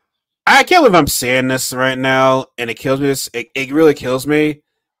 I can't believe I'm saying this right now, and it kills me. It really kills me.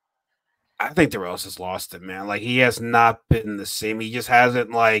 I think Darrell's has lost it, man. Like, he has not been the same. He just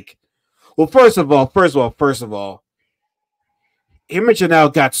hasn't, like... Well, first of all, him and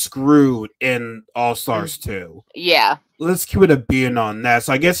Janelle got screwed in All-Stars 2. Yeah. Let's keep it a being on that.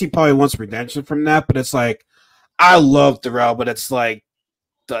 So I guess he probably wants redemption from that, but it's like, I love Darrell, but it's like,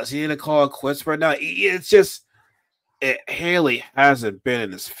 does he need to call it quits right now? It's just... Haley hasn't been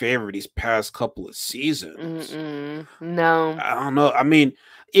in his favor these past couple of seasons. No. I don't know. I mean,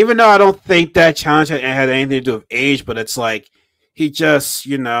 even though I don't think that challenge had anything to do with age, but it's like he just,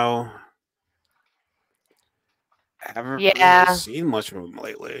 haven't really seen much from him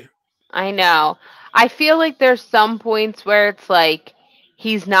lately. I know. I feel like there's some points where it's like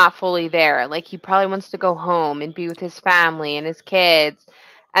he's not fully there. Like, he probably wants to go home and be with his family and his kids.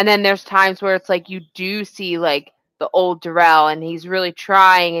 And then there's times where it's like you do see like the old Darrell and he's really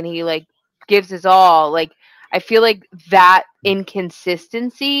trying and he like gives his all. Like, I feel like that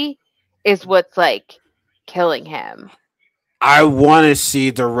inconsistency is what's like killing him. I want to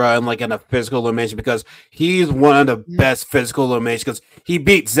see Darrell in a physical elimination because he's one of the best physical eliminations because he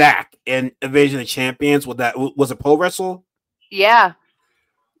beat Zach in Invasion of Champions with that. Was it pole wrestle? Yeah.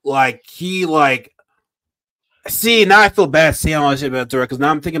 See, now I feel bad saying all this shit about Darrell because now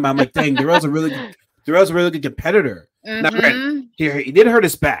I'm thinking about, I'm like, dang, Darrell's a really good competitor. Now, he did hurt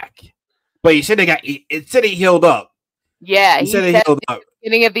his back, but he said he healed up. Yeah, he said he healed up. At the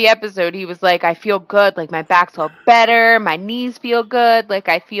beginning of the episode, he was like, I feel good. Like, my back's all better. My knees feel good. Like,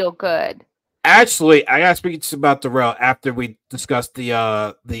 I feel good. Actually, I gotta speak about Darrell after we discuss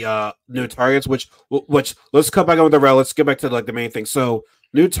the new targets, which let's come back on with Darrell. Let's get back to the main thing. So,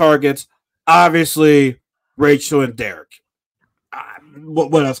 new targets, obviously, Rachel and Derek.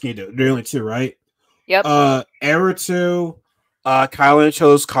 What else can you do? There are only two, right? Yep. Error 2, Kylan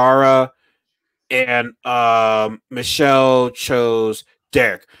chose Kara, and Michelle chose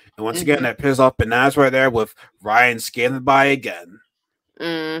Derek. And once again, that pisses off Banaz right there with Ryan scaling by again.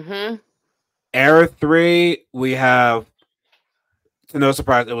 Error 3, we have, to no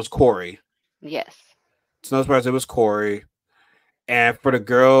surprise, it was Corey. Yes. To no surprise, it was Corey. And for the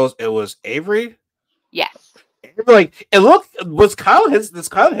girls, it was Avery? Yes. Was Kyle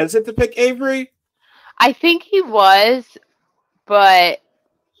hesitant to pick Avery? I think he was, but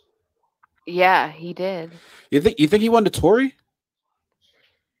yeah, he did. You think he wanted Tori?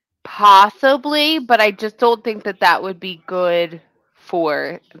 Possibly, but I just don't think that would be good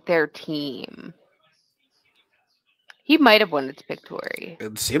for their team. He might have wanted to pick Tori.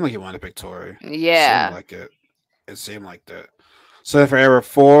 It seemed like he wanted to pick Tori. Yeah. It seemed like that. So for error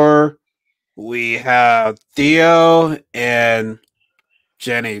 4, we have Theo and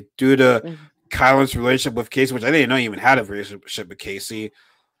Jenny due to Kylan's relationship with Kasey, which I didn't know he even had a relationship with Kasey.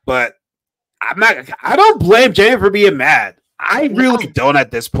 But I don't blame Jenny for being mad. I really don't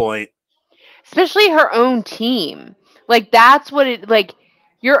at this point. Especially her own team. Like, that's what it, like,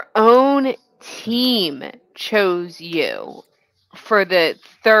 your own team chose you for the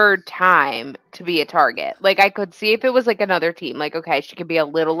third time to be a target. Like, I could see if it was, like, another team. Like, okay, she could be a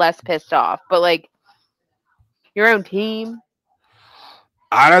little less pissed off. But, like, your own team.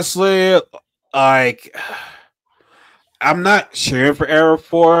 Honestly, like, I'm not cheering for Error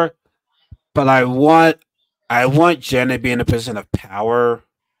 4, but I want Jen to be in a position of power.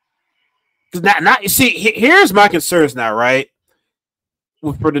 Here's my concerns now, right?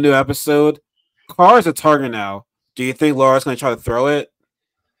 For the new episode, Cara's a target now. Do you think Laura's going to try to throw it?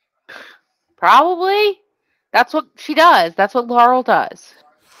 Probably. That's what she does. That's what Laurel does.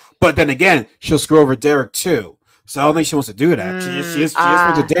 But then again, she'll screw over Derek too. So I don't think she wants to do that. She just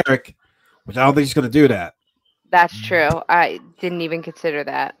wants to Derek, which I don't think she's going to do that. That's true. I didn't even consider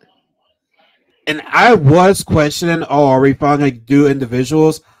that. And I was questioning, are we finally going to do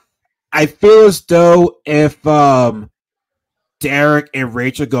individuals? I feel as though if Derek and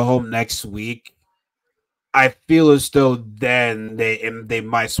Rachel go home next week, I feel as though then they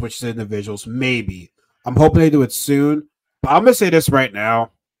might switch to individuals. Maybe. I'm hoping they do it soon. But I'm gonna say this right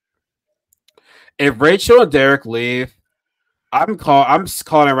now. If Rachel and Derek leave, I'm calling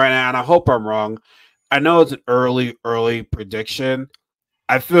it right now, and I hope I'm wrong. I know it's an early prediction.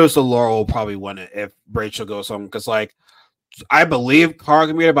 I feel as though Laurel will probably win it if Rachel goes home because, like, I believe Carl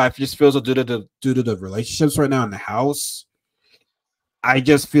can be it, but I just feel as though due to the relationships right now in the house, I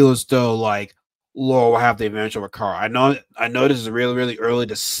just feel as though like Laurel will have the advantage over Carl. I know this is really early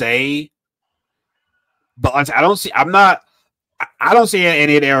to say, but like, I don't see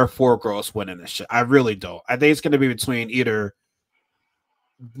any of the Era 4 girls winning this shit. I really don't. I think it's going to be between either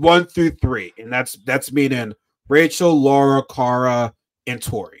 1 through 3, and that's meaning Rachel, Laura, Cara, and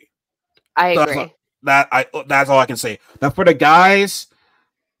Tori. I agree. That's all I can say. Now for the guys,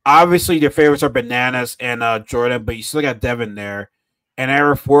 obviously their favorites are Bananas and Jordan, but you still got Devin there. And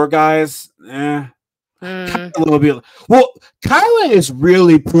Era 4 guys, a little bit. Well, Kylan is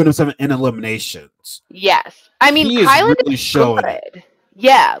really proving himself in eliminations. Yes. I mean, Kylan really is good.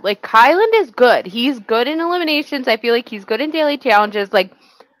 Yeah, like Kylan is good. He's good in eliminations. I feel like he's good in daily challenges. Like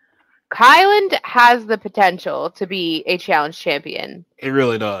Kylan has the potential to be a challenge champion. It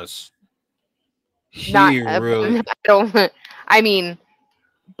really does.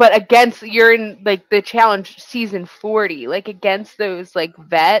 But against you're in like the challenge season 40, like against those like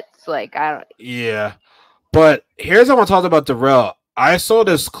vets, like I don't. Yeah, but here's what I want to talk about Darrell. I saw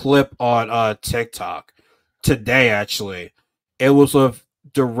this clip on TikTok today. Actually, it was with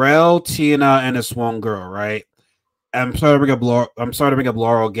Darrell, Tina, and this one girl. Right. I'm sorry to bring up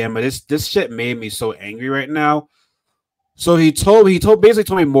Laurel again, but this shit made me so angry right now. So he basically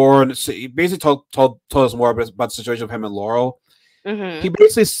told me more, and he basically told us more about the situation of him and Laurel. Mm-hmm. He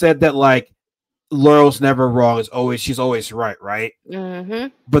basically said that like Laurel's never wrong; she's always right, right? Mm-hmm.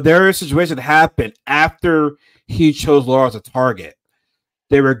 But there is a situation that happened after he chose Laurel as a target.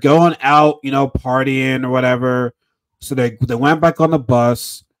 They were going out, partying or whatever. So they went back on the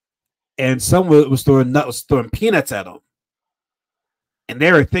bus, and someone was throwing peanuts at them, and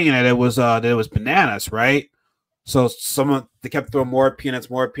they were thinking that it was Bananas, right? So they kept throwing more peanuts,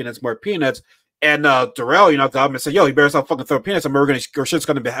 and Darrell, got him and said, "Yo, you better stop fucking throwing peanuts, and we're gonna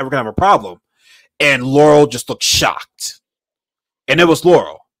have a problem." And Laurel just looked shocked, and it was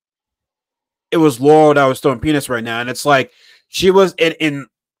Laurel. It was Laurel that was throwing peanuts right now, and it's like she was in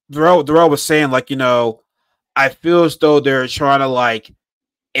Darrell was saying like, I feel as though they're trying to like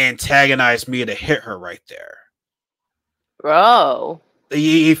antagonize me to hit her right there. Bro,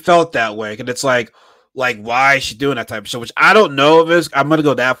 he felt that way, and it's like why is she doing that type of shit? Which I don't know if I'm gonna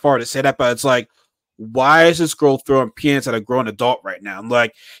go that far to say that, but it's like, why is this girl throwing peanuts at a grown adult right now? I'm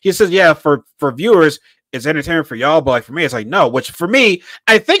like, he says, yeah, for viewers, it's entertainment for y'all, but like for me, it's like no. Which for me,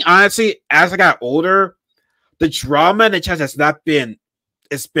 I think honestly, as I got older, the drama and the chance has not been.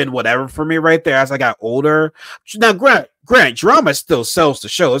 It's been whatever for me right there as I got older. Now, grant drama still sells the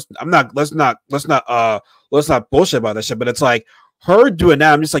show. Let's not bullshit about that shit. But it's like her doing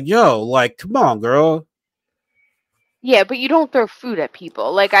that. I'm just like, yo, like, come on, girl. Yeah, but you don't throw food at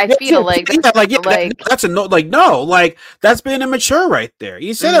people. Like I feel like that's a no. Like no, like that's being immature right there.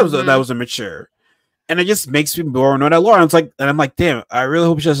 He said that was immature, and it just makes me more annoyed at Laura. It's like, and I'm like, damn, I really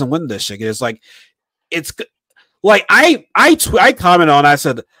hope she doesn't win this shit. It's like, it's. Like I commented on, I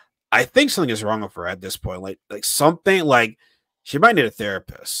said, I think something is wrong with her at this point. Like something like she might need a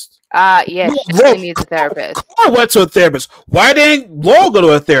therapist. Yeah, she really needs a therapist. I went to a therapist. Why didn't Laurel go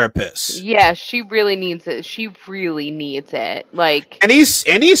to a therapist? Yeah, she really needs it. She really needs it. Like, and he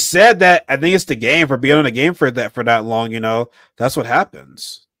said that I think it's the game for being on the game for that long. That's what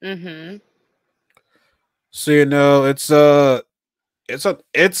happens. Mm-hmm. So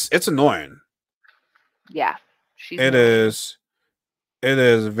it's annoying. Yeah. It is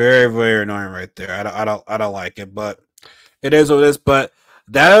very, very annoying right there. I don't like it, but it is what it is. But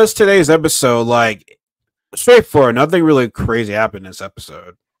that was today's episode. Like straightforward, nothing really crazy happened in this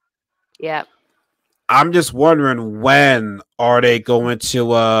episode. Yeah. I'm just wondering, when are they going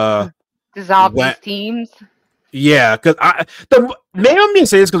to dissolve these teams? Yeah, because maybe I'm gonna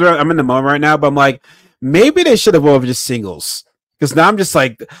say this because I'm in the moment right now, but I'm like, maybe they should have evolved just singles. Because now I'm just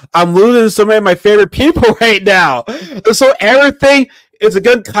like, I'm losing so many of my favorite people right now. So everything is a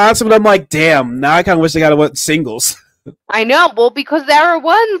good concept, but I'm like, damn, now I kind of wish I got to went singles. I know. Well, because Era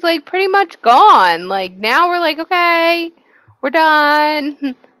 1's like pretty much gone. Like now we're like, okay, we're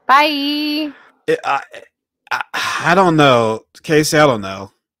done. Bye. I don't know. Kasey, I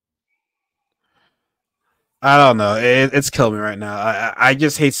don't know. It's killing me right now. I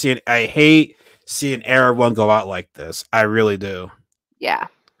just hate seeing. I hate seeing Era 1 go out like this. I really do. Yeah.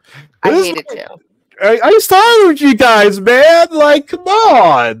 I hate it too. I started with you guys, man. Like, come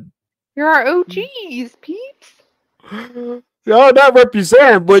on. You're our OGs, peeps. No, not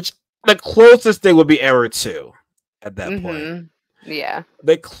represent, which the closest thing would be Era 2 at that point. Yeah.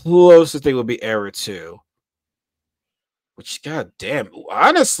 The closest thing would be Era 2. Which, god damn,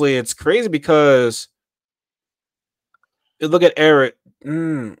 honestly, it's crazy because you look at Era.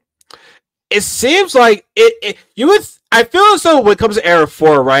 It seems like I feel as though when it comes to Era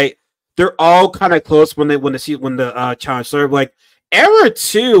 4, right? They're all kind of close when the challenge started. Like Era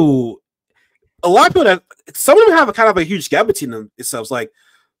 2, a lot of people some of them have a kind of a huge gap between themselves. Like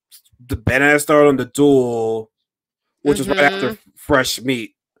the banana started on the duel, which was right after Fresh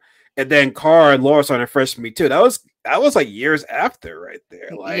Meat, and then Cara and Laura started Fresh Meat too. That was like years after, right there.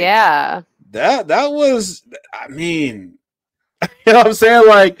 Like, yeah, that was. I mean, you know what I'm saying?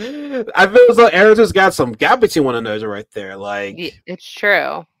 Like, I feel as though Era 2's got some gap between one another right there. Like, it's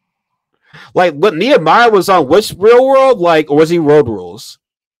true. Like, what Nehemiah was on which Real World? Like, or was he Road Rules?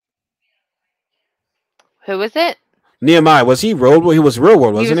 Who was it? Nehemiah, was he Road World? He was Real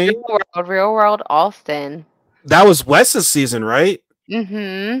World, wasn't he? Real World Austin. That was Wes's season, right?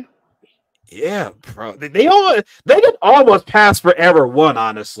 Mm-hmm. Yeah, bro. They did almost pass for Era 1,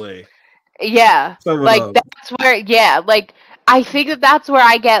 honestly. Yeah. Like, that's where, yeah, like, I think that's where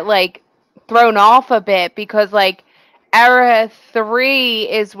I get, like, thrown off a bit because, like, Era 3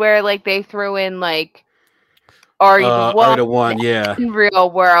 is where, like, they threw in, like, Ari 1, yeah. In Real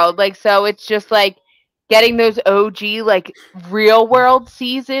World. Like, so it's just, like, getting those OG, like, Real World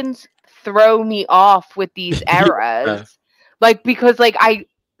seasons throw me off with these eras. Yeah. Like, because, like,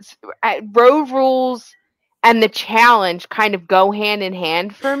 Road Rules and the challenge kind of go hand in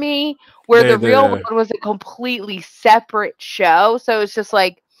hand for me, where the Real World was a completely separate show. So it's just,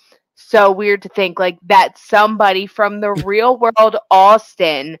 like, so weird to think like that somebody from the Real World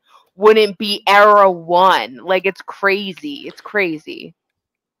Austin wouldn't be Era 1. Like, it's crazy. It's crazy.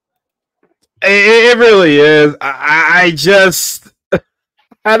 It really is. I just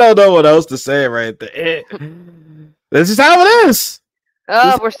I don't know what else to say right there. This is how it is.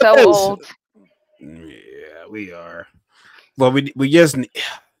 Oh, we're so old. Yeah, we are. Well, we just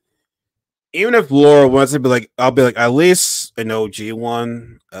even if Laura wants to be like, I'll be like, at least an OG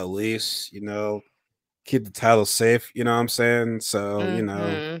one, at least, you know, keep the title safe, you know what I'm saying? So, you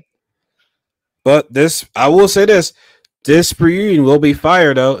know. But I will say this reunion will be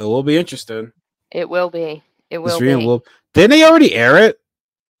fire, though. It will be interesting. It will be. It will be. Didn't they already air it?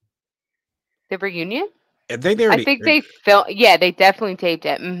 The reunion? I think they filmed. Yeah, they definitely taped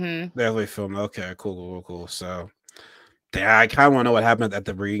it. Definitely filmed. Okay, cool. So, yeah, I kind of want to know what happened at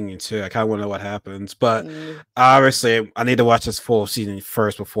the reunion too. I kind of want to know what happens, but obviously, I need to watch this full season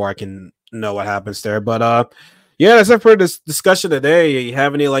first before I can know what happens there. But yeah, that's it for this discussion today. You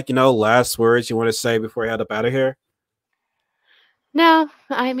have any last words you want to say before you head up out of here? No,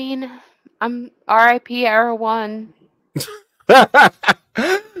 I mean, I'm R.I.P. Era 1.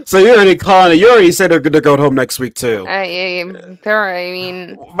 So you're already calling it. You already said they're going home next week too. I mean,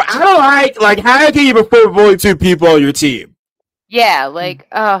 I don't like how can you prefer only 2 people on your team? Yeah, like,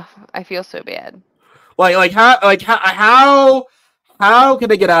 I feel so bad. How can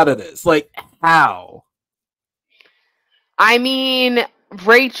they get out of this? Like, how? I mean,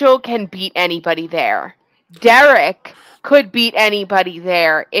 Rachel can beat anybody there. Derek could beat anybody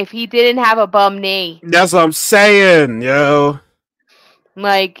there if he didn't have a bum knee. That's what I'm saying, yo.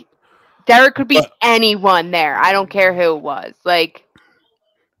 Like, Derek could beat anyone there. I don't care who it was. Like,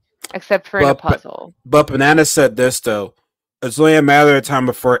 except for in a puzzle. But Banana said this, though. It's only a matter of time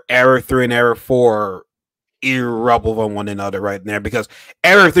before Era 3 and Era 4 erupt on one another right there. Because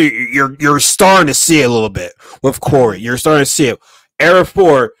Era 3, you're starting to see it a little bit with Corey. You're starting to see it. Era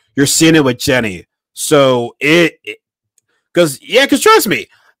 4, you're seeing it with Jenny. So because trust me,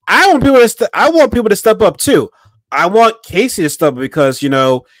 I want people to step up too. I want Kasey to step up because she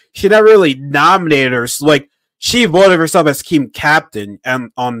never really nominated her. Like, she voted herself as team captain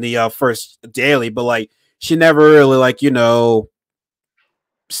and on the first daily, but she never really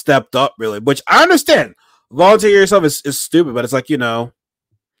stepped up really. Which I understand. Volunteer yourself is stupid, but it's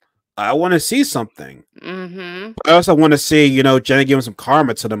I want to see something. Mm-hmm. I also want to see Jenny giving some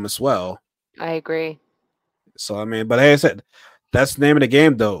karma to them as well. I agree. So I mean, but hey, I said that's the name of the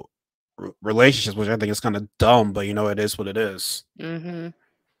game, though. Relationships, which I think is kind of dumb, but it is what it is. Mm-hmm.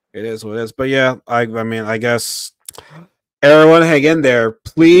 It is what it is. But yeah, I mean, I guess everyone hang in there.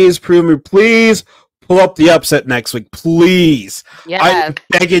 Please please pull up the upset next week, please. Yeah, I'm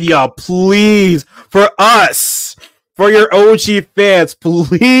begging y'all, please, for us. for your OG fans,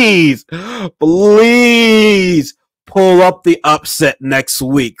 please, please pull up the upset next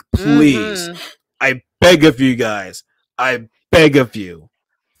week. Please. Mhm. I beg of you guys. I beg of you.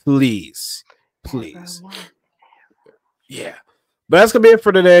 Please. Please. Yeah. But that's gonna be it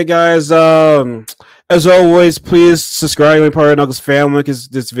for today, guys. As always, please subscribe to be part of Knuckles family. Because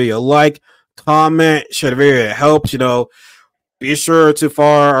this video, like, comment, share the video. It helps. Be sure to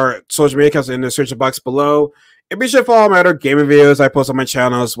follow our social media accounts in the description box below, and be sure to follow my other gaming videos I post on my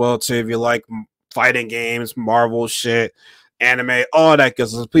channel as well too. If you like fighting games, Marvel shit, anime, all that good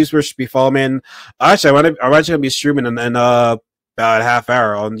stuff, please be following me. And actually, I'm actually gonna be streaming in about a half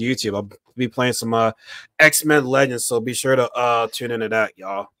hour on YouTube. I'll be playing some X-Men Legends, so be sure to tune into that,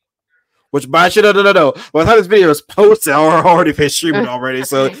 y'all. Which, but actually, no. By the time this video is posted, I'll already been streaming already.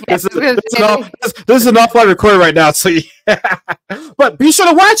 So this is an offline recording right now. So yeah, but be sure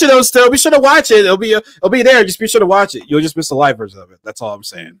to watch it though. Still, be sure to watch it. It'll be there. Just be sure to watch it. You'll just miss the live version of it. That's all I'm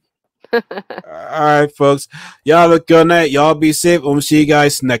saying. All right, folks. Y'all have a good night. Y'all be safe. We'll see you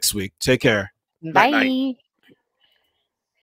guys next week. Take care. Bye. Night.